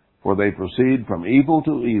 For they proceed from evil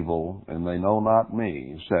to evil, and they know not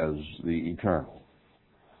me, says the Eternal.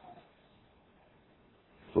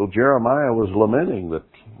 So Jeremiah was lamenting that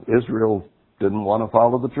Israel didn't want to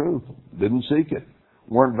follow the truth, didn't seek it,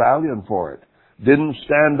 weren't valiant for it, didn't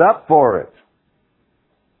stand up for it.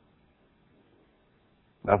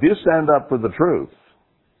 Now, if you stand up for the truth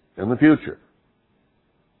in the future,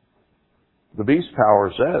 the beast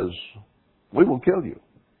power says, we will kill you.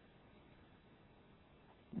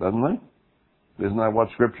 Doesn't it? Isn't that what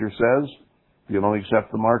Scripture says? If you don't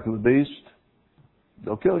accept the mark of the beast,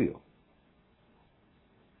 they'll kill you.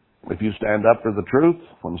 If you stand up for the truth,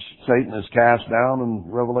 when Satan is cast down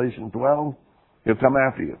in Revelation 12, he'll come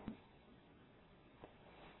after you.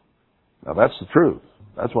 Now that's the truth.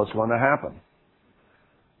 That's what's going to happen.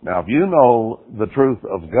 Now if you know the truth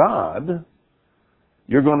of God,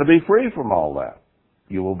 you're going to be free from all that.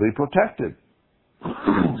 You will be protected.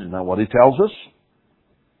 Isn't that what he tells us?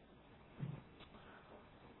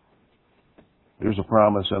 Here's a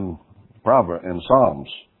promise in Psalms,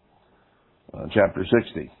 chapter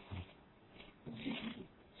 60.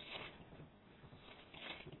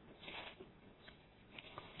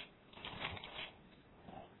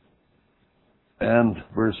 And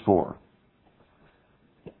verse 4.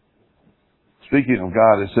 Speaking of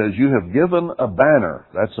God, it says, you have given a banner,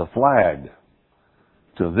 that's a flag,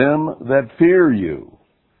 to them that fear you,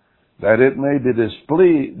 that it may be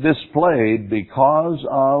displayed because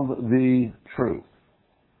of the truth.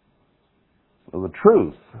 So the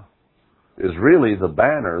truth is really the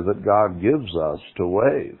banner that God gives us to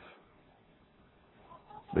wave,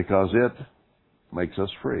 because it makes us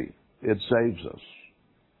free. It saves us.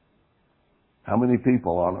 How many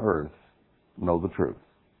people on earth know the truth?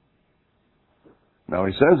 Now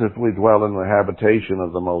he says if we dwell in the habitation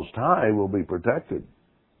of the Most High, we'll be protected.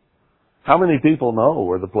 How many people know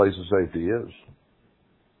where the place of safety is?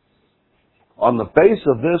 On the face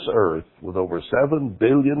of this earth, with over 7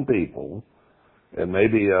 billion people, and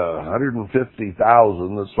maybe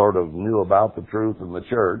 150,000 that sort of knew about the truth in the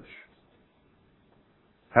church,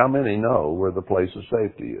 how many know where the place of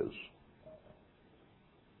safety is?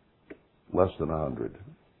 Less than 100.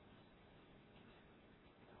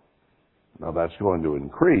 Now that's going to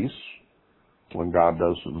increase when God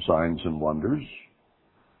does some signs and wonders.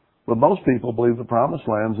 But most people believe the promised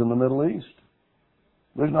land's in the Middle East.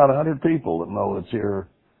 There's not 100 people that know it's here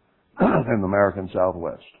in the American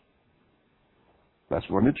Southwest. That's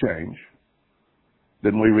going to change.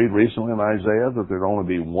 Didn't we read recently in Isaiah that there'd only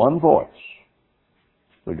be one voice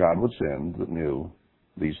that God would send that knew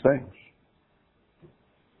these things?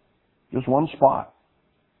 Just one spot.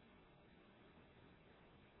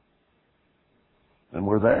 And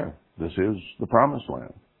we're there. This is the promised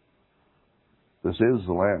land. This is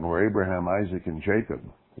the land where Abraham, Isaac, and Jacob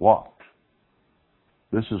walked.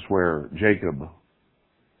 This is where Jacob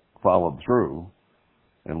followed through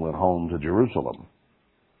and went home to Jerusalem,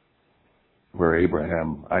 where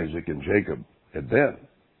Abraham, Isaac, and Jacob had been.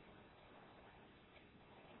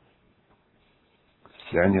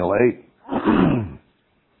 Daniel 8.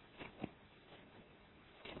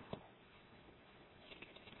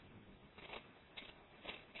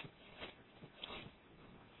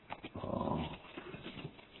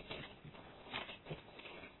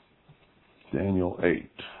 Daniel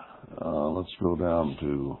 8. Let's go down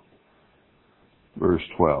to verse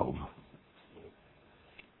 12.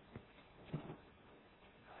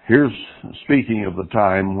 Here's speaking of the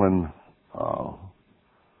time when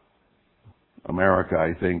America,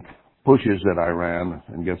 I think, pushes at Iran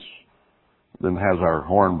and then has our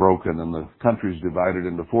horn broken, and the country's divided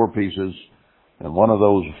into 4 pieces, and one of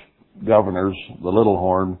those governors, the little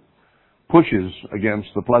horn, pushes against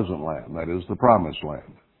the pleasant land, that is the promised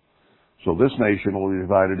land. So this nation will be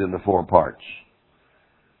divided into 4 parts.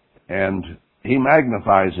 And he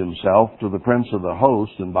magnifies himself to the prince of the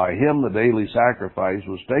host, and by him the daily sacrifice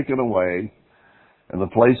was taken away, and the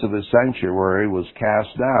place of his sanctuary was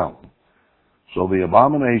cast down. So the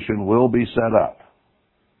abomination will be set up.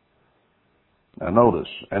 Now notice,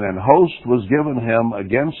 and an host was given him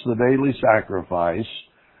against the daily sacrifice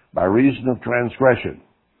by reason of transgression.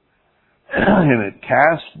 And it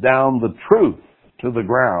cast down the truth to the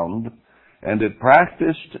ground, and it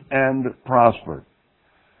practiced and prospered.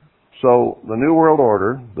 So the New World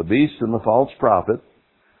Order, the beast and the false prophet,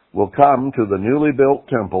 will come to the newly built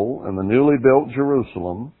temple and the newly built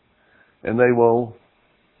Jerusalem, and they will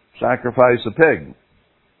sacrifice a pig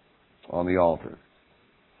on the altar.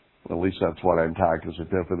 Well, at least that's what Antiochus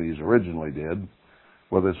Epiphanes originally did.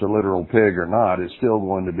 Whether it's a literal pig or not, it's still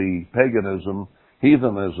going to be paganism,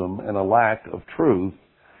 heathenism, and a lack of truth,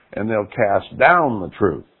 and they'll cast down the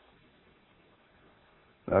truth.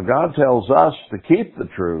 Now, God tells us to keep the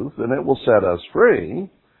truth, and it will set us free.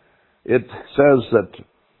 It says that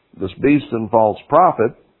this beast and false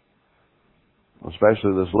prophet,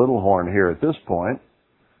 especially this little horn here at this point,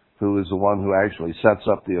 who is the one who actually sets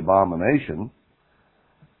up the abomination,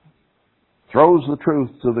 throws the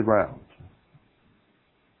truth to the ground.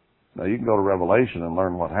 Now, you can go to Revelation and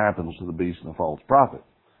learn what happens to the beast and the false prophet.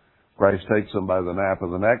 Christ takes them by the nape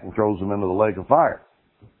of the neck and throws them into the lake of fire.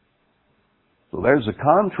 So there's a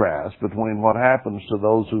contrast between what happens to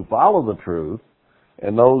those who follow the truth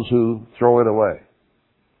and those who throw it away.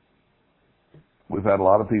 We've had a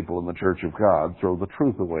lot of people in the Church of God throw the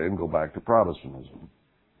truth away and go back to Protestantism.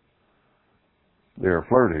 They're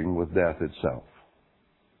flirting with death itself.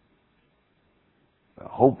 Now,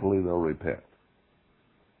 hopefully they'll repent.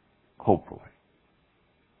 Hopefully.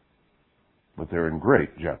 But they're in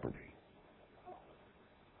great jeopardy.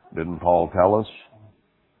 Didn't Paul tell us?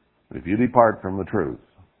 If you depart from the truth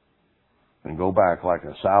and go back like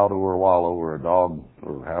a sow to her wallow or a dog,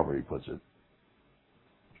 or however he puts it,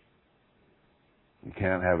 you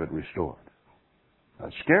can't have it restored.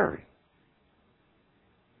 That's scary.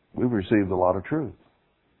 We've received a lot of truth.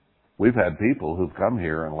 We've had people who've come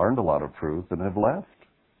here and learned a lot of truth and have left.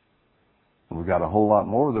 And we've got a whole lot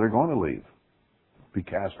more that are going to leave, be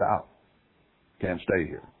cast out. Can't stay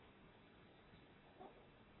here.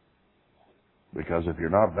 Because if you're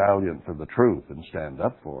not valiant for the truth and stand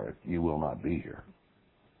up for it, you will not be here.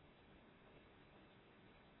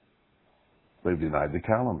 They've denied the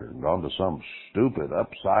calendar and gone to some stupid,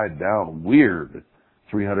 upside-down, weird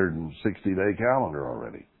 360-day calendar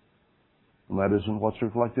already. And that isn't what's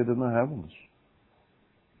reflected in the heavens.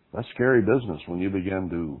 That's scary business when you begin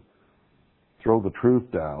to throw the truth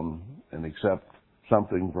down and accept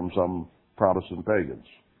something from some Protestant pagans.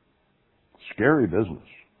 Scary business.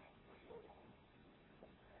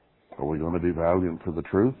 Are we going to be valiant for the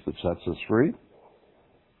truth that sets us free?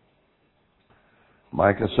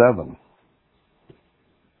 Micah 7.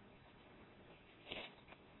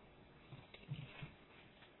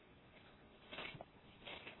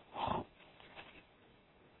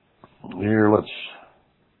 Here,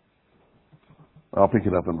 I'll pick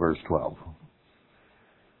it up in verse 12.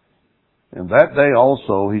 In that day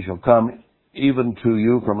also he shall come even to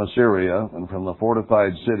you from Assyria, and from the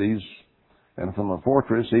fortified cities, and from the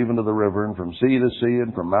fortress even to the river, and from sea to sea,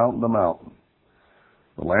 and from mountain to mountain.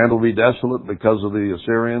 The land will be desolate because of the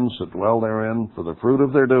Assyrians that dwell therein, for the fruit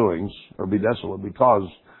of their doings, or be desolate because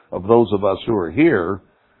of those of us who are here,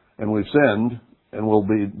 and we've sinned, and will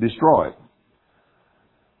be destroyed.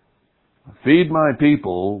 Feed my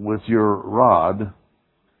people with your rod,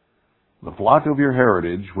 the flock of your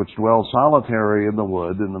heritage, which dwell solitary in the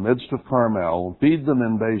wood, in the midst of Carmel. Feed them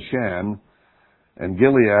in Bashan, and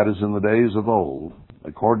Gilead is in the days of old.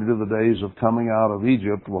 According to the days of coming out of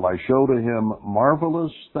Egypt will I show to him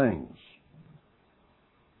marvelous things.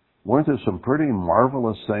 Weren't there some pretty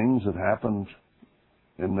marvelous things that happened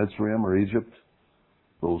in Mitzrayim or Egypt?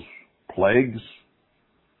 Those plagues,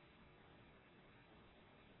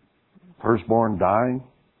 firstborn dying,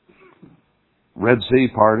 Red Sea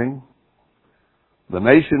parting. The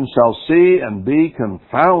nations shall see and be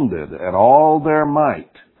confounded at all their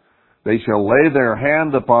might. They shall lay their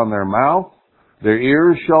hand upon their mouth. Their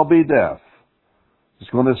ears shall be deaf. It's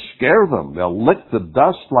going to scare them. They'll lick the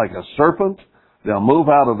dust like a serpent. They'll move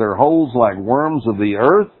out of their holes like worms of the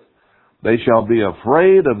earth. They shall be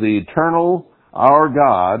afraid of the eternal, our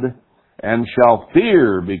God, and shall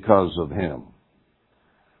fear because of him.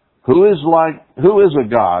 Who is a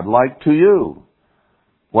God like to you?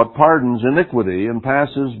 What pardons iniquity and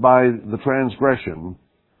passes by the transgression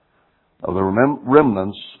of the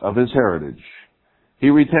remnants of his heritage. He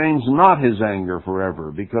retains not his anger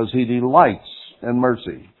forever, because he delights in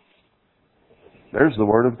mercy. There's the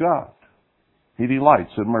word of God. He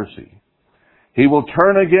delights in mercy. He will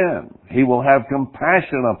turn again. He will have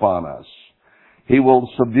compassion upon us. He will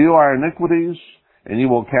subdue our iniquities, and he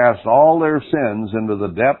will cast all their sins into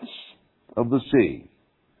the depths of the sea.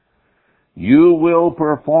 You will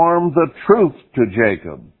perform the truth to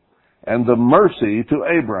Jacob, and the mercy to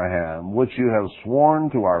Abraham, which you have sworn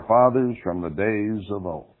to our fathers from the days of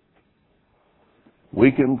old.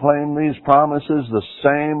 We can claim these promises the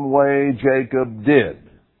same way Jacob did,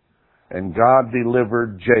 and God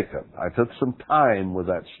delivered Jacob. I took some time with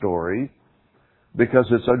that story because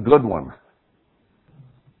it's a good one.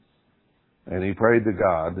 And he prayed to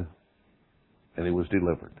God, and he was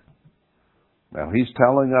delivered. Now, he's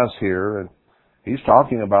telling us here, and he's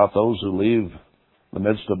talking about those who leave the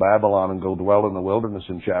midst of Babylon and go dwell in the wilderness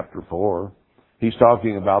in chapter 4. He's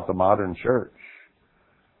talking about the modern church.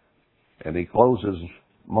 And he closes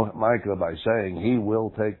Micah by saying, he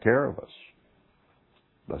will take care of us.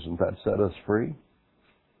 Doesn't that set us free?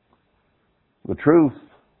 The truth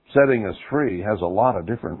setting us free has a lot of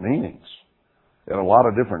different meanings at a lot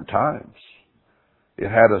of different times. It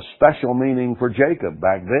had a special meaning for Jacob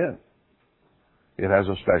back then. It has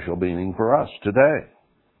a special meaning for us today.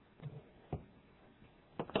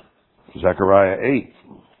 Zechariah 8.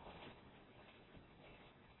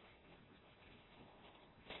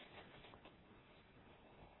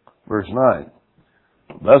 Verse 9.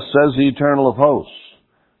 Thus says the Eternal of hosts,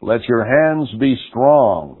 let your hands be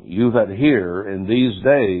strong, you that hear in these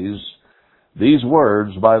days these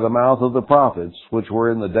words by the mouth of the prophets, which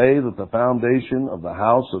were in the day that the foundation of the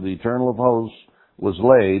house of the Eternal of hosts was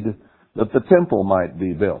laid, that the temple might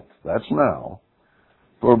be built. That's now.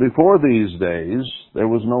 For before these days there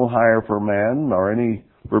was no hire for man, nor any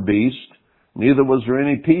for beast, neither was there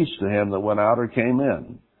any peace to him that went out or came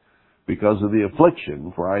in, because of the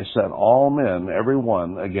affliction, for I set all men, every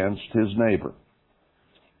one, against his neighbor.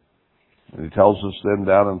 And he tells us then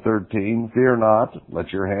down in 13, fear not,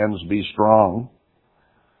 let your hands be strong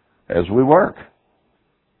as we work.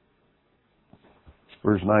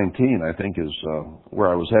 Verse 19, I think, is where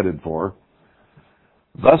I was headed for.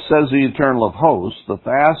 Thus says the Eternal of hosts, the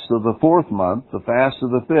fast of the 4th month, the fast of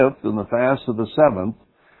the 5th, and the fast of the 7th,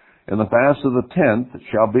 In the fast of the 10th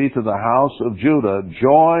shall be to the house of Judah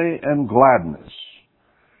joy and gladness,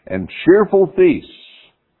 and cheerful feasts.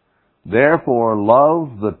 Therefore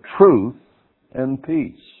love the truth and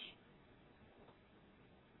peace.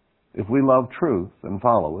 If we love truth and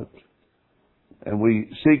follow it, and we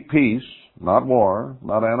seek peace, not war,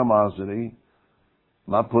 not animosity,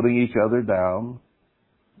 not putting each other down,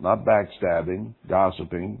 not backstabbing,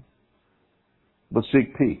 gossiping, but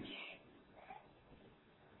seek peace,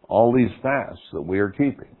 all these fasts that we are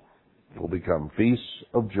keeping will become feasts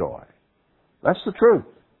of joy. That's the truth.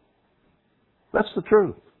 That's the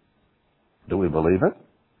truth. Do we believe it?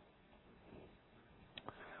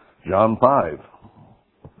 John 5,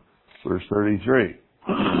 verse 33.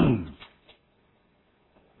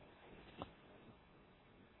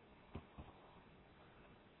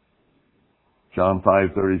 John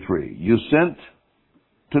 5:33. You sent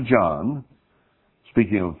to John,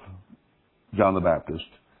 speaking of John the Baptist,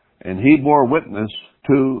 and he bore witness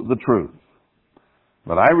to the truth.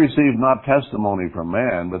 But I received not testimony from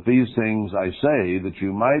man, but these things I say, that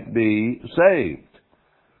you might be saved.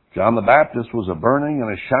 John the Baptist was a burning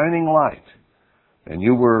and a shining light, and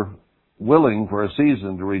you were willing for a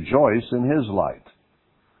season to rejoice in his light.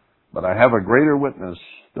 But I have a greater witness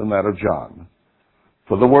than that of John.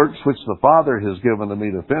 For the works which the Father has given to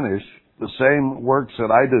me to finish, the same works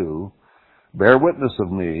that I do, bear witness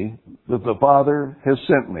of me that the Father has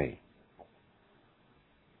sent me.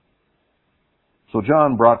 So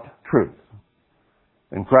John brought truth,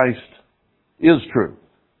 and Christ is truth,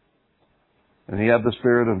 and he had the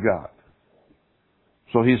Spirit of God.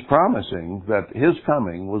 So he's promising that his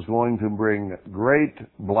coming was going to bring great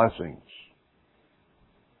blessings.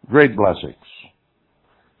 Great blessings.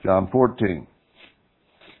 John 14.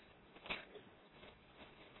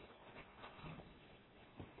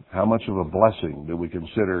 How much of a blessing do we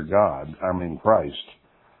consider Christ,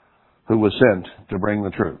 who was sent to bring the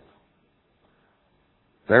truth?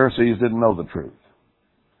 Pharisees didn't know the truth.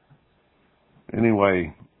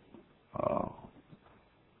 Anyway,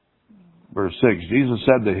 verse 6, Jesus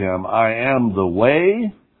said to him, I am the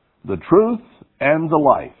way, the truth, and the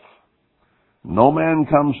life. No man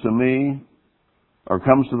comes to me, or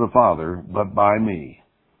comes to the Father, but by me.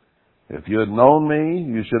 If you had known me,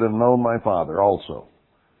 you should have known my Father also.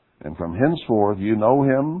 And from henceforth you know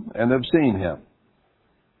him and have seen him.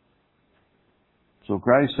 So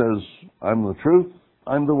Christ says, I'm the truth,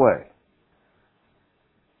 I'm the way.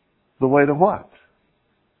 The way to what?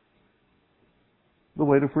 The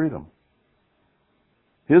way to freedom.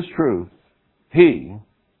 His truth, he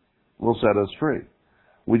will set us free.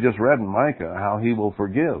 We just read in Micah how he will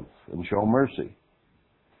forgive and show mercy.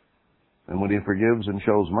 And when he forgives and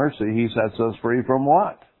shows mercy, he sets us free from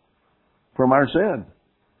what? From our sin.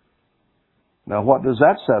 Now, what does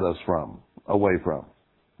that set us away from?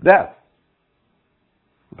 Death.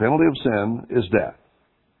 The penalty of sin is death.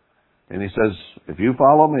 And he says, if you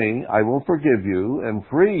follow me, I will forgive you and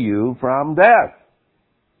free you from death.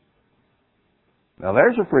 Now,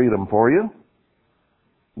 there's a freedom for you.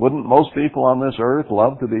 Wouldn't most people on this earth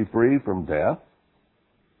love to be free from death?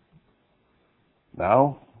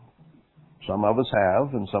 Now, some of us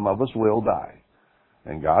have, and some of us will die.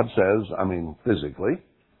 And God says, physically,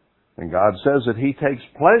 and God says that he takes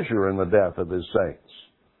pleasure in the death of his saints.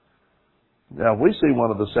 Now, if we see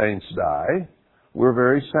one of the saints die, we're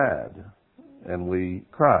very sad, and we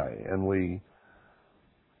cry, and we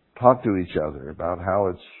talk to each other about how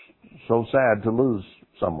it's so sad to lose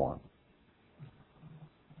someone.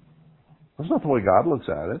 That's not the way God looks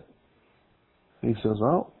at it. He says,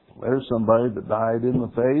 oh, there's somebody that died in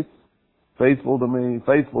the faith, faithful to me,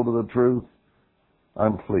 faithful to the truth.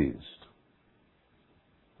 I'm pleased.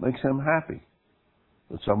 Makes him happy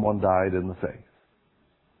that someone died in the faith.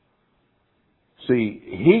 See,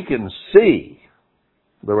 he can see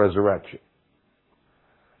the resurrection.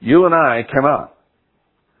 You and I cannot.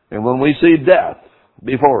 And when we see death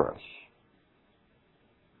before us,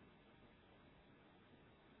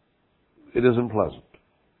 it isn't pleasant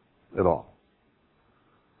at all.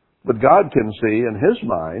 But God can see in his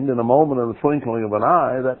mind, in a moment of the twinkling of an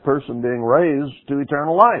eye, that person being raised to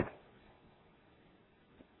eternal life.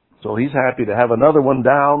 So he's happy to have another one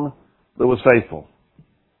down that was faithful.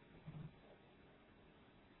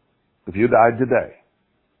 If you died today,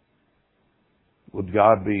 would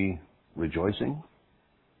God be rejoicing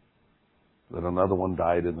that another one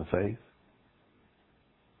died in the faith?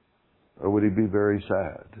 Or would he be very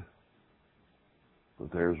sad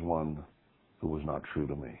that there's one who was not true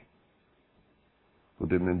to me, who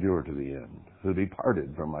didn't endure to the end, who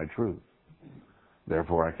departed from my truth?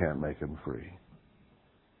 Therefore I can't make him free.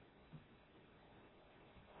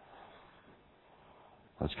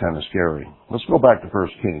 That's kind of scary. Let's go back to 1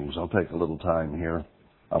 Kings. I'll take a little time here.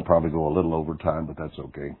 I'll probably go a little over time, but that's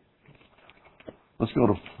okay. Let's go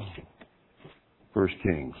to 1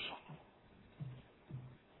 Kings.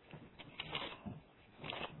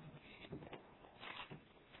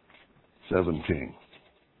 (17).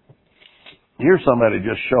 Here somebody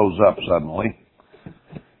just shows up suddenly.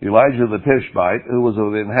 Elijah the Tishbite, who was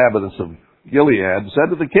of the inhabitants of Gilead,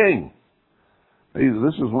 said to the king,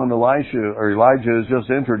 this is when Elijah is just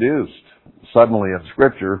introduced suddenly in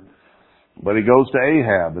Scripture, but he goes to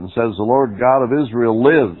Ahab and says, the Lord God of Israel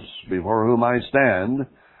lives, before whom I stand.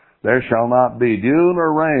 There shall not be dew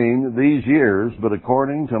nor rain these years, but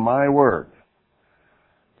according to my word.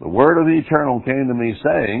 The word of the Eternal came to me,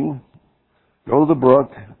 saying, go to the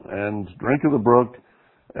brook and drink of the brook,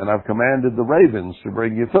 and I've commanded the ravens to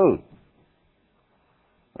bring you food.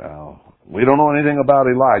 Now, we don't know anything about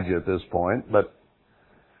Elijah at this point, but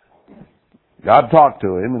God talked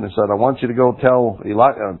to him and he said, I want you to go tell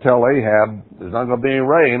Ahab there's not going to be any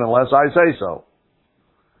rain unless I say so.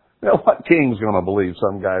 Now, what king's going to believe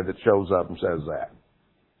some guy that shows up and says that?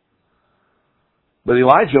 But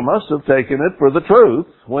Elijah must have taken it for the truth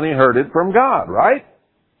when he heard it from God, right?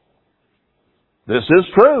 This is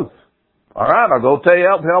truth. All right, I'll go tell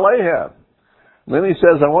Ahab. And then he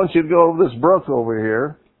says, I want you to go over this brook over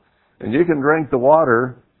here, and you can drink the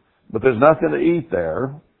water, but there's nothing to eat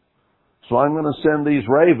there. So I'm going to send these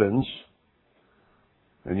ravens,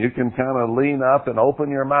 and you can kind of lean up and open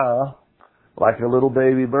your mouth like a little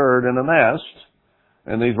baby bird in a nest,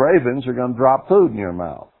 and these ravens are going to drop food in your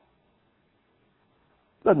mouth.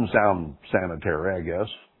 Doesn't sound sanitary, I guess.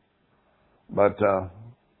 But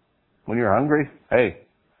when you're hungry, hey,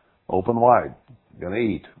 open wide. You're going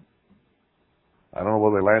to eat. I don't know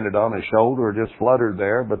whether they landed on his shoulder or just fluttered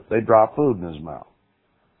there, but they dropped food in his mouth.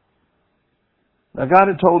 Now, God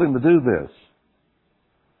had told him to do this.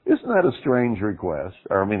 Isn't that a strange request?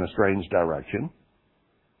 Or, a strange direction?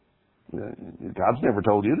 God's never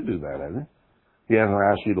told you to do that, has he? He hasn't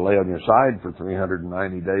asked you to lay on your side for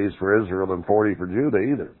 390 days for Israel and 40 for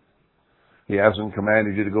Judah either. He hasn't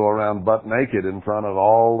commanded you to go around butt naked in front of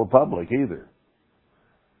all the public either.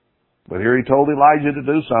 But here he told Elijah to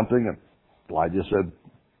do something, and Elijah said,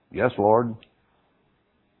 yes, Lord.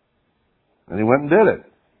 And he went and did it.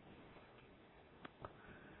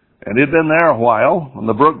 And he'd been there a while, and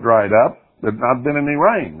the brook dried up. There'd not been any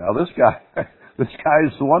rain. Now this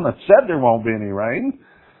guy's the one that said there won't be any rain.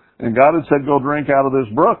 And God had said, go drink out of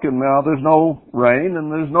this brook, and now there's no rain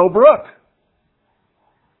and there's no brook.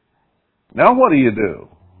 Now what do?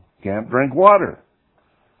 Can't drink water.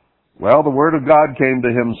 Well, the word of God came to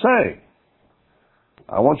him saying,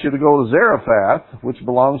 I want you to go to Zarephath, which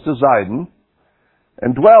belongs to Zidon,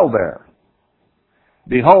 and dwell there.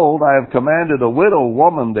 Behold, I have commanded a widow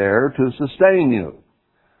woman there to sustain you.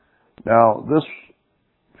 Now,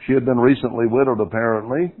 she had been recently widowed,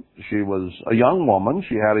 apparently. She was a young woman.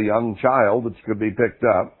 She had a young child that could be picked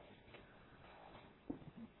up.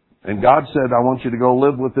 And God said, I want you to go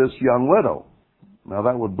live with this young widow. Now,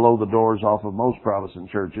 that would blow the doors off of most Protestant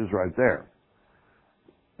churches right there.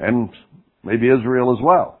 And maybe Israel as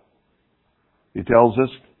well. He tells this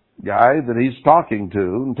guy that he's talking to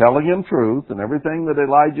and telling him truth, and everything that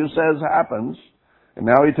Elijah says happens. And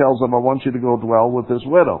now he tells him, I want you to go dwell with this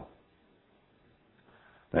widow.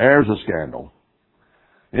 There's a scandal.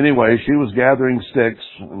 Anyway, she was gathering sticks,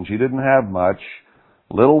 and she didn't have much.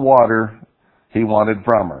 Little water he wanted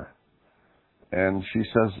from her. And she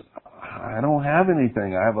says, I don't have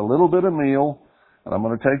anything. I have a little bit of meal, and I'm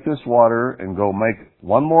going to take this water and go make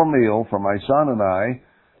one more meal for my son and I,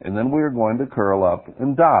 and then we are going to curl up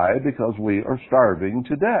and die because we are starving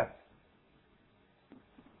to death.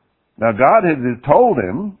 Now, God had told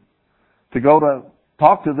him to go to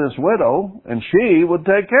talk to this widow, and she would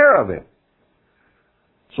take care of him.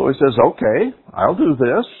 So he says, okay, I'll do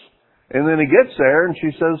this. And then he gets there, and she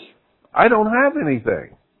says, I don't have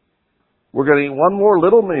anything. We're going to eat one more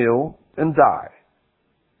little meal and die.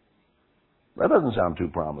 That doesn't sound too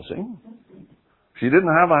promising. She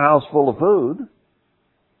didn't have a house full of food.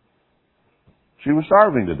 She was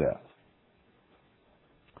starving to death.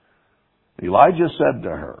 Elijah said to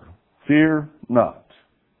her, fear not.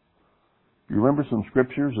 You remember some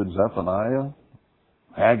scriptures in Zephaniah,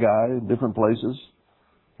 Haggai, different places,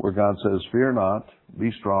 where God says, fear not,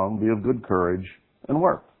 be strong, be of good courage, and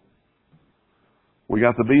work. We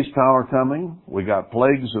got the beast power coming. We got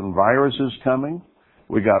plagues and viruses coming.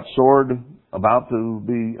 We got sword about to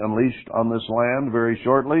be unleashed on this land very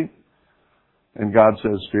shortly. And God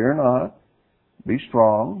says, fear not, be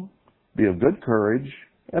strong, be of good courage,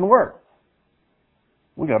 and work.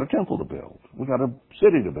 We got a temple to build. We got a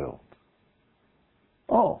city to build.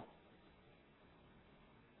 Oh.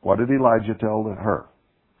 What did Elijah tell her?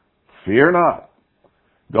 Fear not.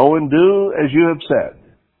 Go and do as you have said.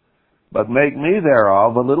 But make me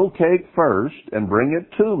thereof a little cake first, and bring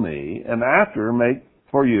it to me, and after make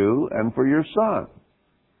for you and for your son.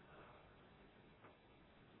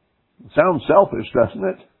 Sounds selfish, doesn't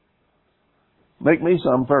it? Make me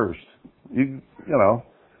some first. You know,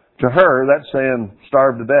 to her, that's saying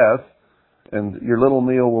starve to death, and your little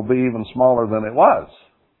meal will be even smaller than it was.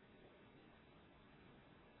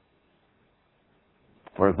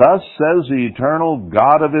 For thus says the eternal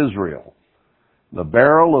God of Israel, the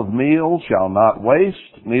barrel of meal shall not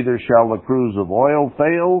waste, neither shall the cruse of oil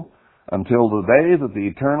fail, until the day that the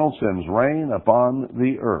Eternal sends rain upon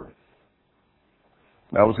the earth.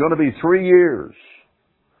 Now, it was going to be 3 years.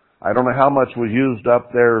 I don't know how much was used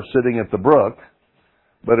up there sitting at the brook,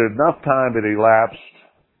 but enough time had elapsed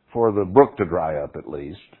for the brook to dry up at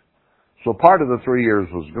least. So part of the 3 years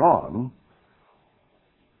was gone.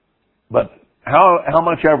 But how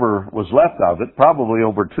much ever was left of it, probably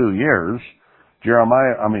over 2 years,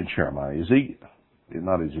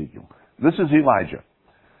 this is Elijah,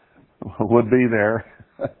 would be there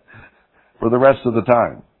for the rest of the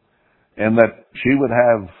time. And that she would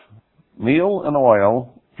have meal and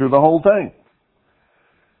oil through the whole thing.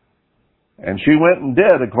 And she went and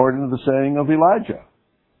did according to the saying of Elijah.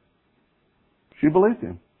 She believed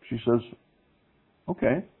him. She says,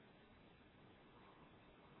 okay.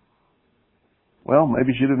 Well,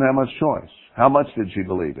 maybe she didn't have much choice. How much did she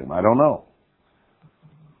believe him? I don't know.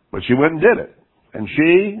 But she went and did it. And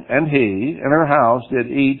she and he and her house did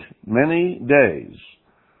eat many days.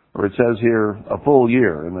 Or it says here, a full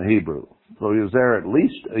year in the Hebrew. So he was there at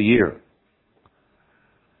least a year.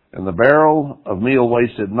 And the barrel of meal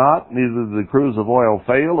wasted not, neither did the cruse of oil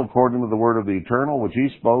fail, according to the word of the Eternal, which he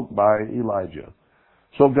spoke by Elijah.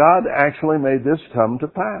 So God actually made this come to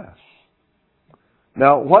pass.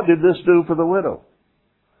 Now, what did this do for the widow?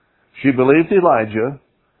 She believed Elijah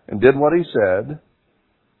and did what he said,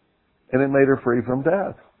 and it made her free from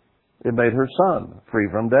death. It made her son free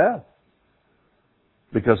from death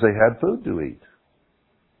because they had food to eat.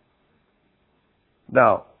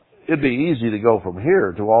 Now, it'd be easy to go from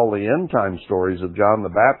here to all the end time stories of John the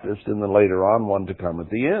Baptist and then later on one to come at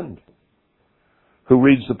the end, who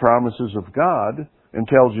reads the promises of God and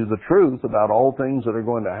tells you the truth about all things that are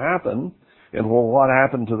going to happen and what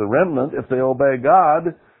happened to the remnant if they obey God,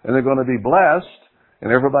 and they're going to be blessed,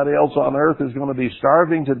 and everybody else on earth is going to be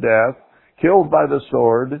starving to death, killed by the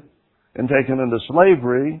sword, and taken into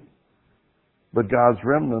slavery, but God's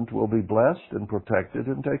remnant will be blessed and protected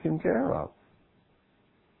and taken care of.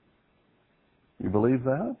 You believe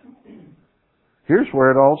that? Here's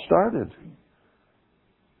where it all started.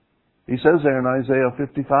 He says there in Isaiah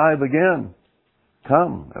 55 again,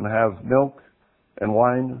 come and have milk and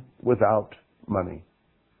wine without money.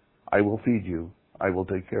 I will feed you. I will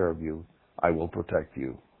take care of you. I will protect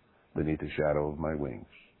you beneath the shadow of my wings.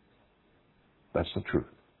 That's the truth.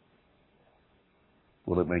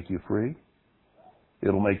 Will it make you free?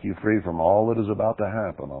 It'll make you free from all that is about to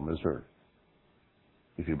happen on this earth,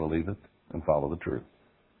 if you believe it and follow the truth.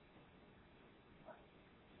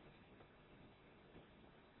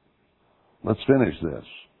 Let's finish this.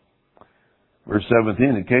 Verse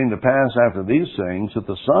 17, it came to pass after these things that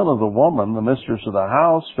the son of the woman, the mistress of the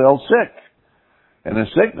house, fell sick. And his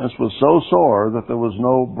sickness was so sore that there was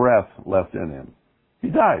no breath left in him. He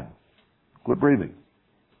died. Quit breathing.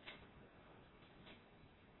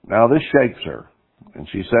 Now this shakes her. And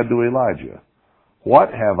she said to Elijah, what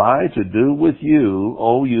have I to do with you,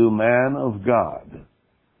 O you man of God?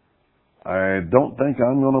 I don't think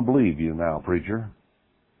I'm going to believe you now, preacher.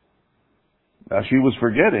 Now she was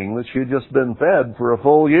forgetting that she had just been fed for a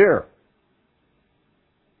full year.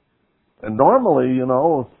 And normally, you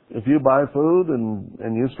know, if you buy food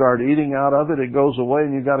and you start eating out of it, it goes away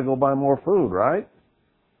and you got to go buy more food, right?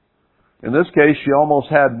 In this case, she almost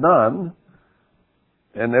had none.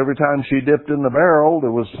 And every time she dipped in the barrel,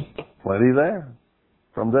 there was plenty there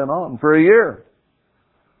from then on for a year.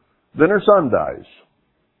 Then her son dies.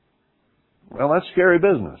 Well, that's scary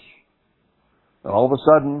business. And all of a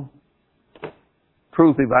sudden,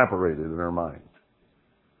 truth evaporated in her mind.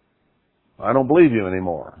 I don't believe you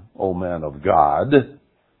anymore, O man of God.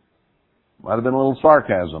 Might have been a little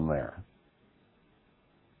sarcasm there.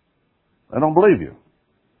 I don't believe you.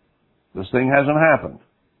 This thing hasn't happened.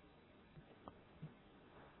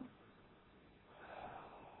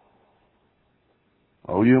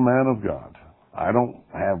 O you man of God, I don't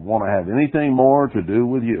want to have anything more to do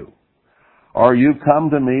with you. Are you come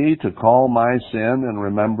to me to call my sin in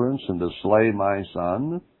remembrance and to slay my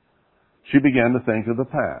son? she began to think of the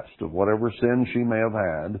past, of whatever sin she may have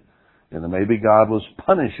had, and that maybe God was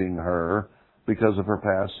punishing her because of her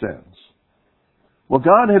past sins. Well,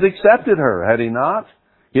 God had accepted her, had He not?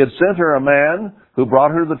 He had sent her a man who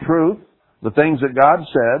brought her the truth, the things that God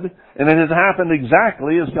said, and it had happened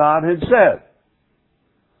exactly as God had said.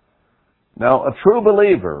 Now, a true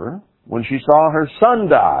believer, when she saw her son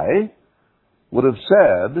die, would have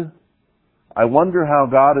said, I wonder how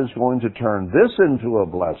God is going to turn this into a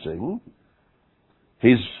blessing.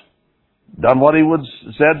 He's done what He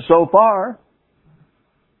said so far.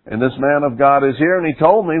 And this man of God is here, and he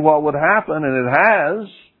told me what would happen, and it has.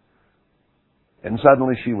 And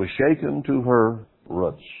suddenly she was shaken to her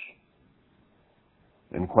roots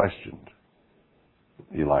and questioned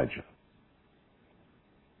Elijah.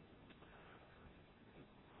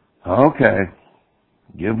 Okay,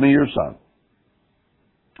 give me your son.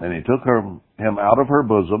 And he took him out of her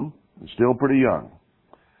bosom, still pretty young,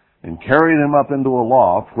 and carried him up into a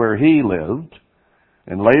loft where he lived,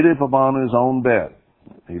 and laid him upon his own bed.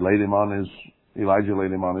 Elijah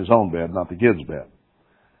laid him on his own bed, not the kid's bed.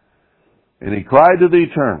 And he cried to the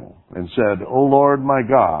Eternal and said, O Lord my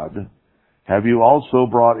God, have you also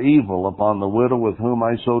brought evil upon the widow with whom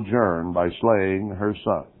I sojourn by slaying her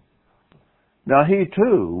son? Now he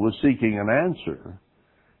too was seeking an answer.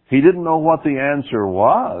 He didn't know what the answer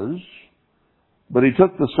was, but he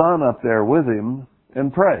took the son up there with him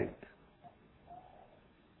and prayed.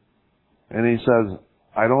 And he says,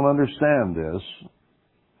 I don't understand this.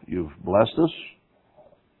 You've blessed us,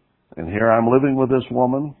 and here I'm living with this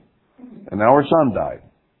woman, and now her son died.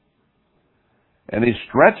 And he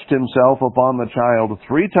stretched himself upon the child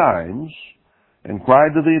 3 times and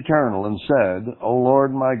cried to the Eternal and said, O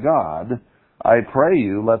Lord my God, I pray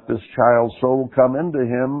you, let this child's soul come into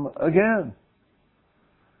him again.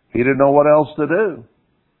 He didn't know what else to do.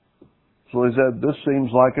 So he said, this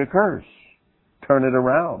seems like a curse. Turn it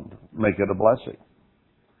around. Make it a blessing.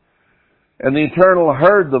 And the Eternal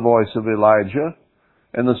heard the voice of Elijah,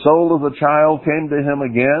 and the soul of the child came to him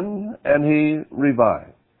again, and he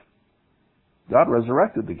revived. God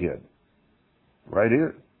resurrected the kid. Right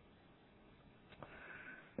here.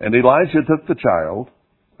 And Elijah took the child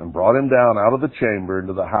and brought him down out of the chamber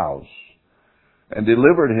into the house and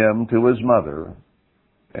delivered him to his mother.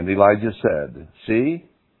 And Elijah said, see,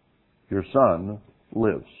 your son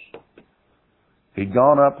lives. He'd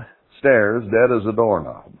gone upstairs dead as a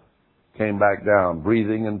doorknob, came back down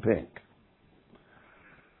breathing and pink.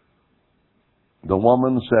 The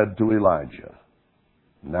woman said to Elijah,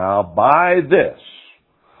 now by this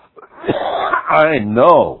I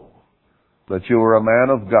know that you are a man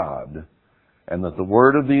of God, and that the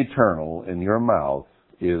word of the Eternal in your mouth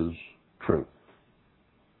is truth.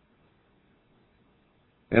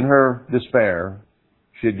 In her despair,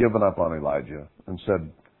 she had given up on Elijah and said,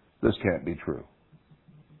 this can't be true,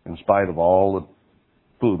 in spite of all the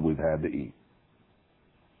food we've had to eat.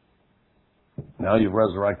 Now you've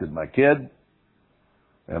resurrected my kid,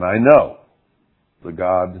 and I know that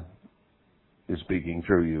God is speaking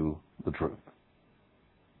through you the truth.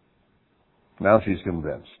 Now she's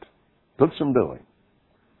convinced. Took some doing,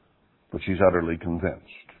 but she's utterly convinced.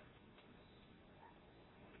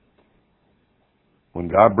 When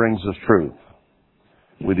God brings us truth,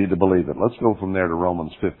 we need to believe it. Let's go from there to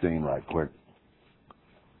Romans 15 right quick.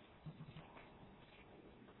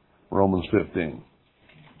 Romans 15.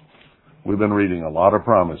 We've been reading a lot of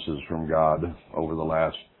promises from God over the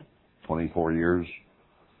last 24 years.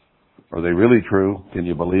 Are they really true? Can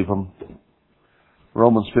you believe them?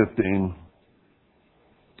 Romans 15,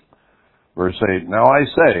 verse 8. Now I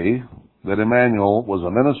say that Emmanuel was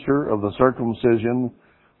a minister of the circumcision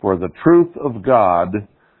for the truth of God,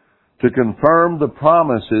 to confirm the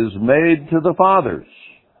promises made to the fathers.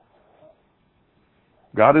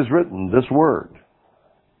 God has written this word.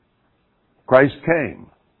 Christ came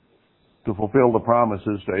to fulfill the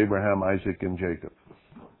promises to Abraham, Isaac, and Jacob.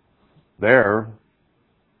 There,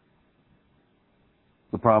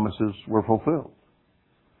 the promises were fulfilled.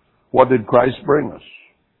 What did Christ bring us?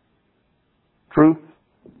 Truth,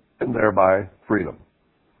 and thereby freedom.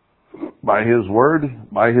 By His Word,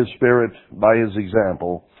 by His Spirit, by His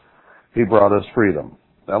example, He brought us freedom.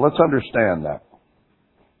 Now let's understand that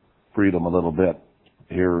freedom a little bit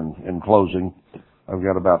here in closing. I've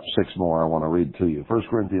got about 6 more I want to read to you. 1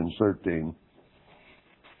 Corinthians 13.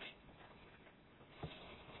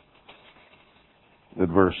 At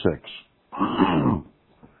verse 6.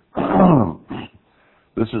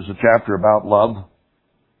 This is a chapter about love.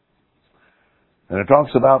 And it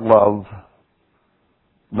talks about love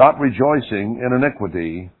not rejoicing in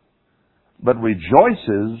iniquity, but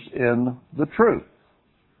rejoices in the truth.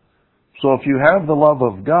 So if you have the love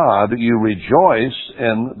of God, you rejoice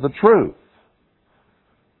in the truth.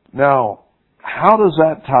 Now, how does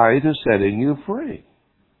that tie to setting you free?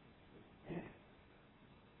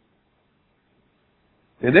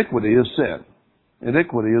 Iniquity is sin.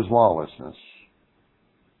 Iniquity is lawlessness.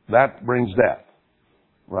 That brings death.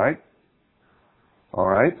 Right? All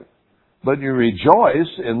right? But you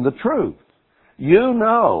rejoice in the truth. You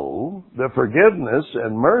know that forgiveness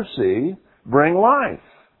and mercy bring life.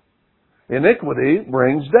 Iniquity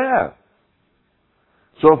brings death.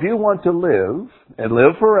 So if you want to live and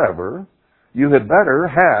live forever, you had better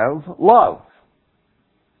have love.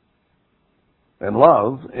 And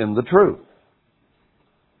love in the truth.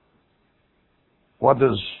 What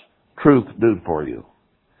does truth do for you?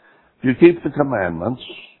 If you keep the commandments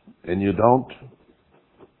and you don't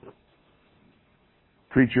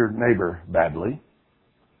treat your neighbor badly,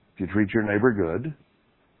 if you treat your neighbor good,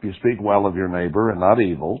 if you speak well of your neighbor and not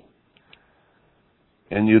evil,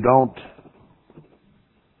 and you don't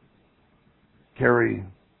carry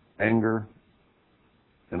anger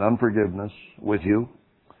and unforgiveness with you,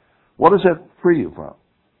 what does that free you from?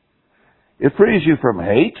 It frees you from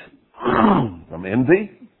hate, from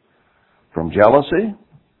envy, from jealousy.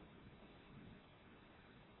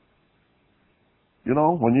 You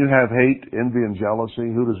know, when you have hate, envy, and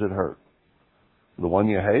jealousy, who does it hurt? The one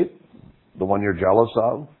you hate? The one you're jealous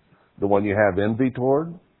of? The one you have envy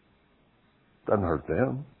toward? Doesn't hurt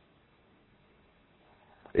them.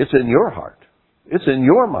 It's in your heart. It's in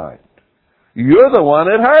your mind. You're the one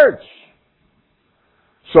it hurts.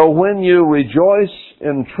 So when you rejoice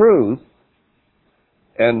in truth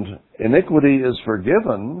and iniquity is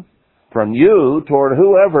forgiven from you toward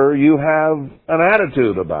whoever you have an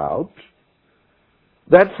attitude about,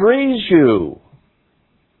 that frees you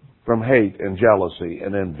from hate and jealousy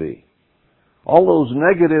and envy. All those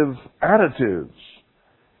negative attitudes.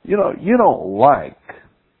 You know, you don't like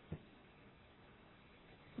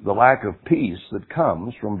the lack of peace that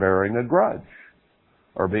comes from bearing a grudge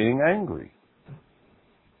or being angry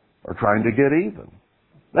or trying to get even.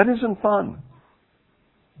 That isn't fun.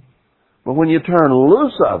 But when you turn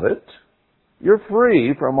loose of it, you're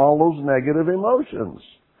free from all those negative emotions.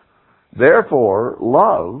 Therefore,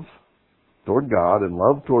 love toward God and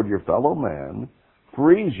love toward your fellow man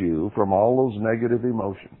frees you from all those negative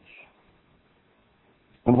emotions.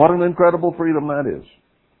 And what an incredible freedom that is.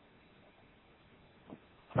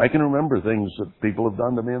 I can remember things that people have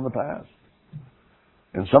done to me in the past.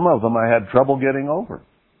 And some of them I had trouble getting over.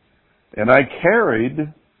 And I carried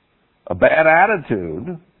a bad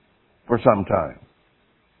attitude for some time.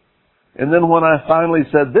 And then when I finally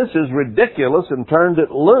said, this is ridiculous, and turned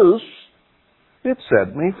it loose, it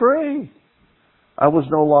set me free. I was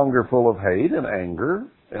no longer full of hate and anger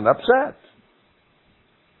and upset.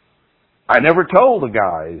 I never told a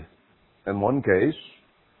guy, in one case,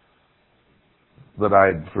 that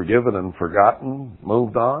I'd forgiven and forgotten,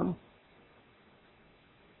 moved on.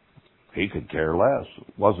 He could care less.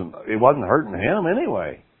 It wasn't hurting him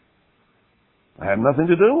anyway. I had nothing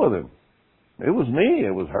to do with him. It was me.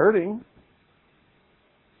 It was hurting.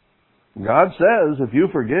 God says if you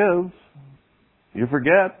forgive, you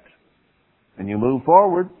forget, and you move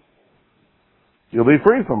forward, you'll be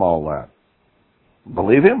free from all that.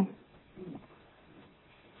 Believe Him?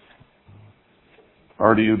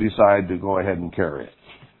 Or do you decide to go ahead and carry it?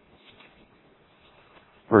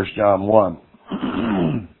 1 John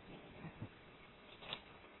 1,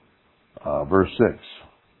 verse 6.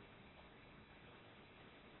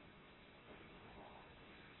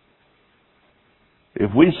 If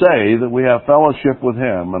we say that we have fellowship with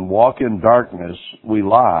Him and walk in darkness, we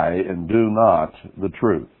lie and do not the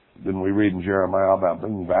truth. Didn't we read in Jeremiah about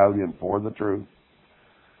being valiant for the truth?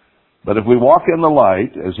 But if we walk in the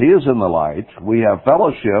light, as He is in the light, we have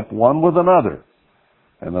fellowship one with another.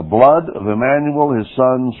 And the blood of Emmanuel, His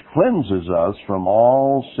Son, cleanses us from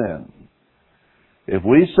all sin. If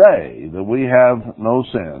we say that we have no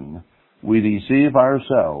sin, we deceive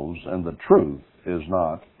ourselves, and the truth is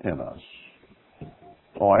not in us.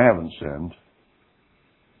 Oh, I haven't sinned.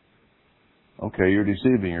 Okay, you're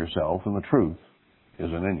deceiving yourself, and the truth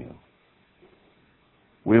isn't in you.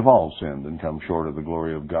 We've all sinned and come short of the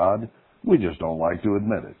glory of God. We just don't like to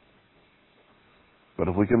admit it. But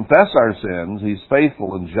if we confess our sins, He's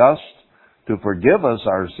faithful and just to forgive us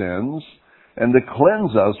our sins and to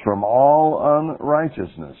cleanse us from all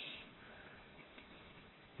unrighteousness.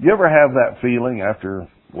 You ever have that feeling after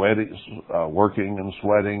working and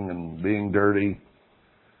sweating and being dirty,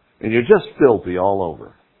 and you're just filthy all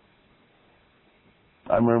over?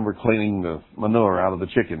 I remember cleaning the manure out of the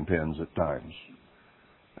chicken pens at times.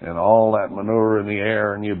 and all that manure in the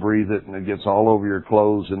air, and you breathe it, and it gets all over your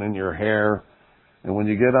clothes and in your hair. And when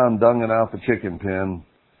you get undung and out the chicken pen,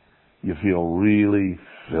 you feel really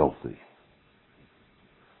filthy.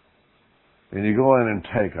 And you go in and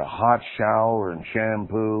take a hot shower and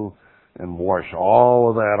shampoo and wash all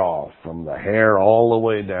of that off from the hair all the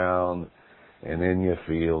way down, and then you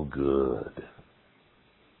feel good.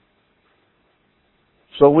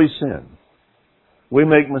 So we sin. We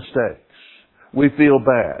make mistakes. We feel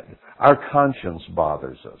bad. Our conscience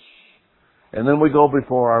bothers us. And then we go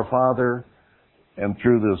before our Father, and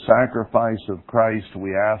through the sacrifice of Christ,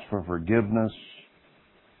 we ask for forgiveness,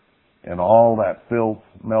 and all that filth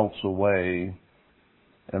melts away,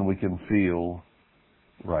 and we can feel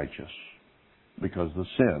righteous because the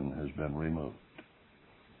sin has been removed.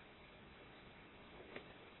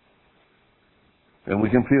 And we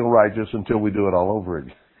can feel righteous until we do it all over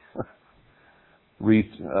again.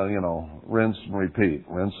 Rinse and repeat,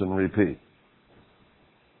 rinse and repeat.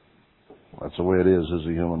 That's the way it is as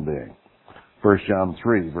a human being. 1 John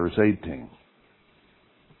 3, verse 18.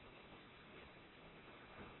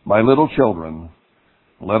 My little children,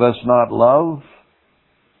 let us not love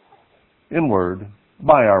in word,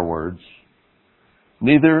 by our words,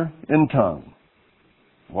 neither in tongue,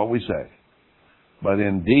 what we say, but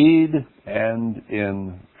in deed and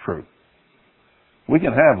in truth. We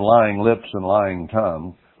can have lying lips and lying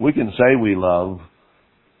tongue. We can say we love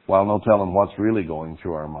while no telling what's really going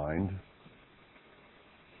through our mind.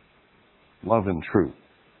 Love in truth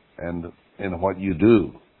and in what you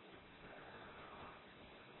do.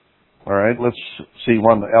 All right, let's see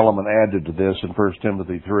one element added to this in 1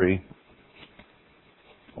 Timothy 3.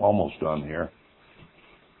 Almost done here.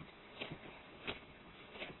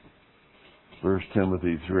 1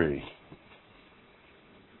 Timothy 3,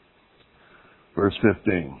 verse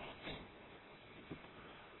 15.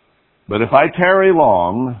 But if I tarry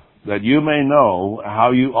long, that you may know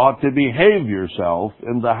how you ought to behave yourself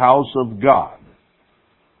in the house of God,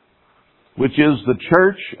 which is the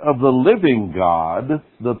church of the living God,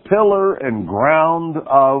 the pillar and ground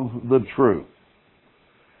of the truth.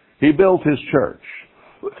 He built his church.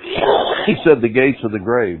 He said the gates of the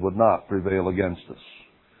grave would not prevail against us,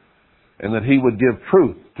 and that he would give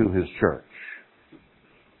truth to his church.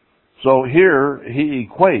 So here he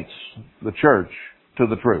equates the church to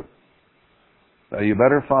the truth. Now you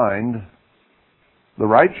better find the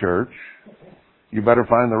right church. You better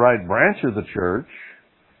find the right branch of the church.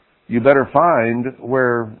 You better find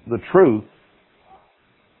where the truth,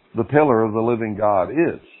 the pillar of the living God,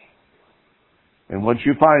 is. And once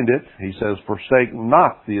you find it, he says, forsake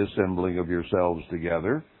not the assembling of yourselves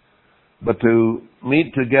together, but to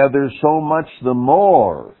meet together so much the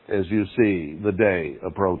more as you see the day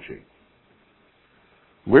approaching.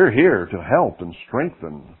 We're here to help and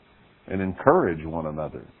strengthen and encourage one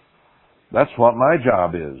another. That's what my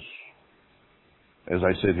job is, as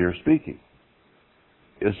I sit here speaking,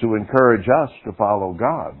 is to encourage us to follow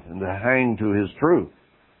God and to hang to his truth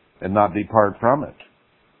and not depart from it.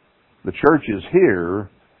 The church is here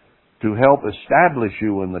to help establish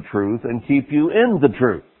you in the truth and keep you in the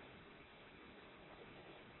truth,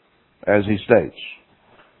 as he states.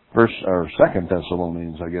 2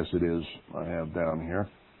 Thessalonians, I guess it is, I have down here.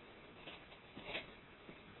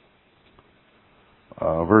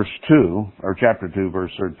 Chapter 2,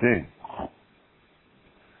 verse 13.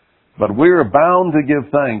 But we are bound to give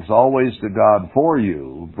thanks always to God for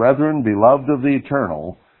you, brethren, beloved of the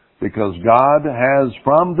eternal, because God has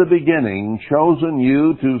from the beginning chosen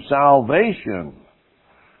you to salvation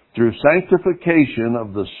through sanctification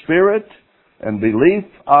of the Spirit and belief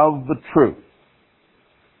of the truth.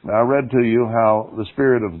 Now I read to you how the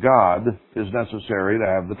Spirit of God is necessary to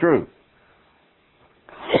have the truth.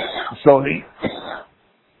 So he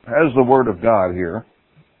has the Word of God here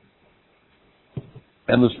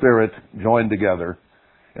and the Spirit joined together,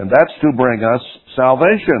 and that's to bring us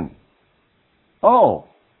salvation. Oh,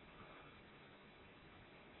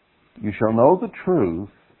 you shall know the truth,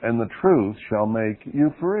 and the truth shall make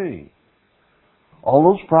you free. All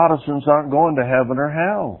those Protestants aren't going to heaven or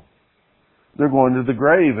hell. They're going to the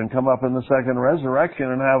grave and come up in the second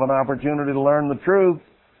resurrection and have an opportunity to learn the truth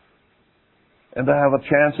and to have a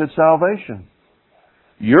chance at salvation.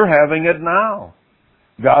 You're having it now.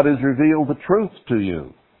 God has revealed the truth to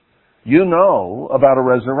you. You know about a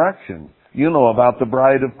resurrection. You know about the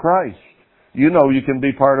bride of Christ. You know you can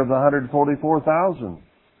be part of the 144,000.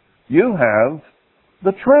 You have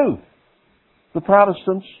the truth. The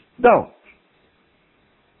Protestants don't.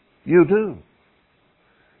 You do.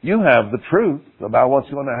 You have the truth about what's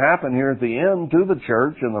going to happen here at the end to the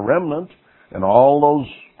church and the remnant and all those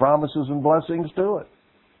promises and blessings to it.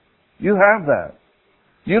 You have that.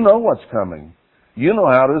 You know what's coming. You know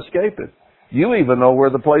how to escape it. You even know where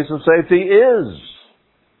the place of safety is.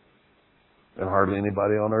 And hardly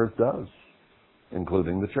anybody on earth does,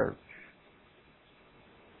 including the church.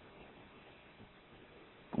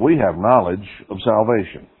 We have knowledge of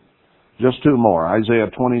salvation. Just two more. Isaiah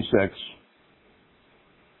 26.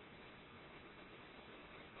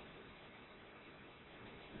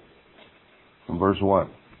 And verse 1.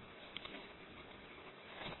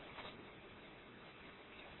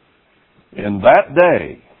 In that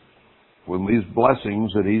day, when these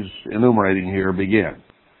blessings that he's enumerating here begin,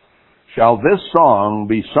 shall this song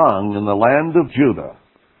be sung in the land of Judah.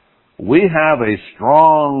 We have a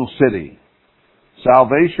strong city.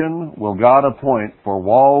 Salvation will God appoint for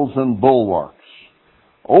walls and bulwarks.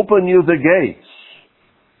 Open you the gates,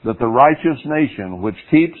 that the righteous nation which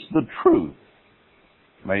keeps the truth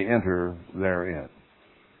may enter therein.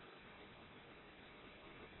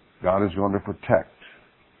 God is going to protect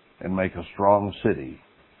and make a strong city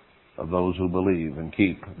of those who believe and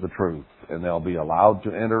keep the truth, and they'll be allowed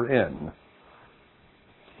to enter in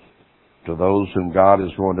to those whom God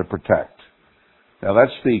is going to protect. Now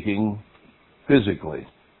that's speaking physically,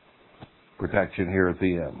 protection here at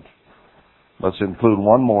the end. Let's include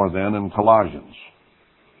one more then in Colossians.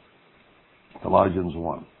 Colossians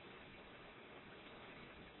 1.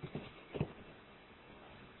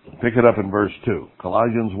 Pick it up in verse 2.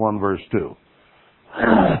 Colossians 1 verse 2.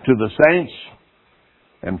 To the saints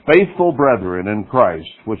and faithful brethren in Christ,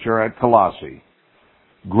 which are at Colossae,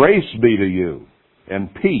 grace be to you,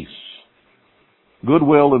 and peace,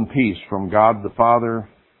 goodwill and peace from God the Father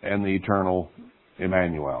and the eternal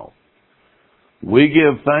Emmanuel. We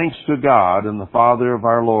give thanks to God and the Father of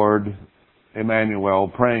our Lord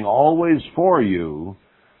Emmanuel, praying always for you,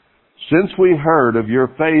 since we heard of your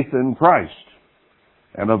faith in Christ,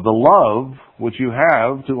 and of the love which you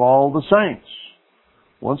have to all the saints.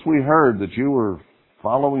 Once we heard that you were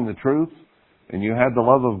following the truth and you had the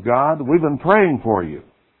love of God, we've been praying for you.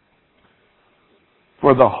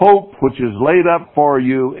 For the hope which is laid up for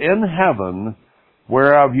you in heaven,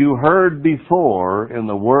 whereof you heard before in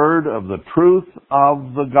the word of the truth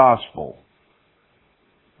of the gospel,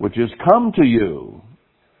 which is come to you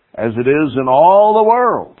as it is in all the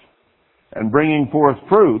world, and bringing forth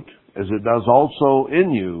fruit as it does also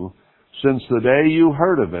in you, since the day you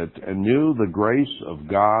heard of it and knew the grace of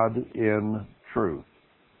God in truth.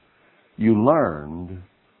 You learned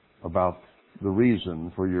about the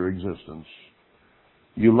reason for your existence.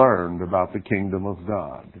 You learned about the kingdom of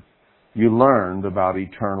God. You learned about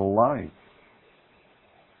eternal life.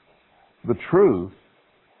 The truth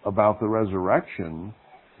about the resurrection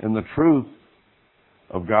and the truth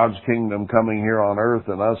of God's kingdom coming here on earth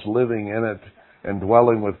and us living in it and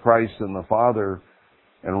dwelling with Christ and the Father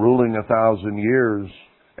and ruling 1,000 years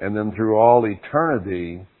and then through all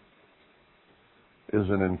eternity is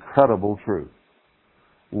an incredible truth.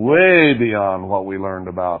 Way beyond what we learned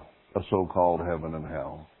about a so-called heaven and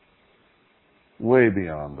hell. Way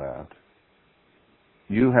beyond that.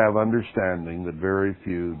 You have understanding that very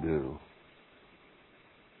few do.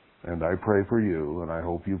 And I pray for you, and I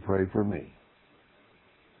hope you pray for me,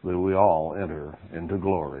 that we all enter into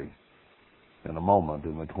glory in a moment,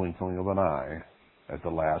 in the twinkling of an eye, at the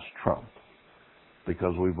last trump,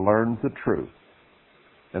 because we've learned the truth,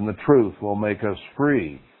 and the truth will make us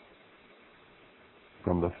free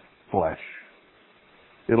from the flesh.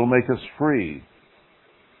 It'll make us free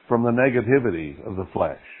from the negativity of the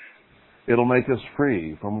flesh. It'll make us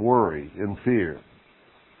free from worry and fear.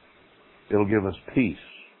 It'll give us peace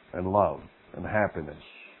and love and happiness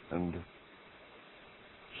and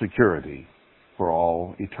security for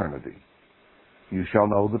all eternity. You shall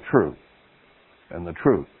know the truth, and the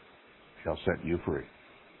truth shall set you free.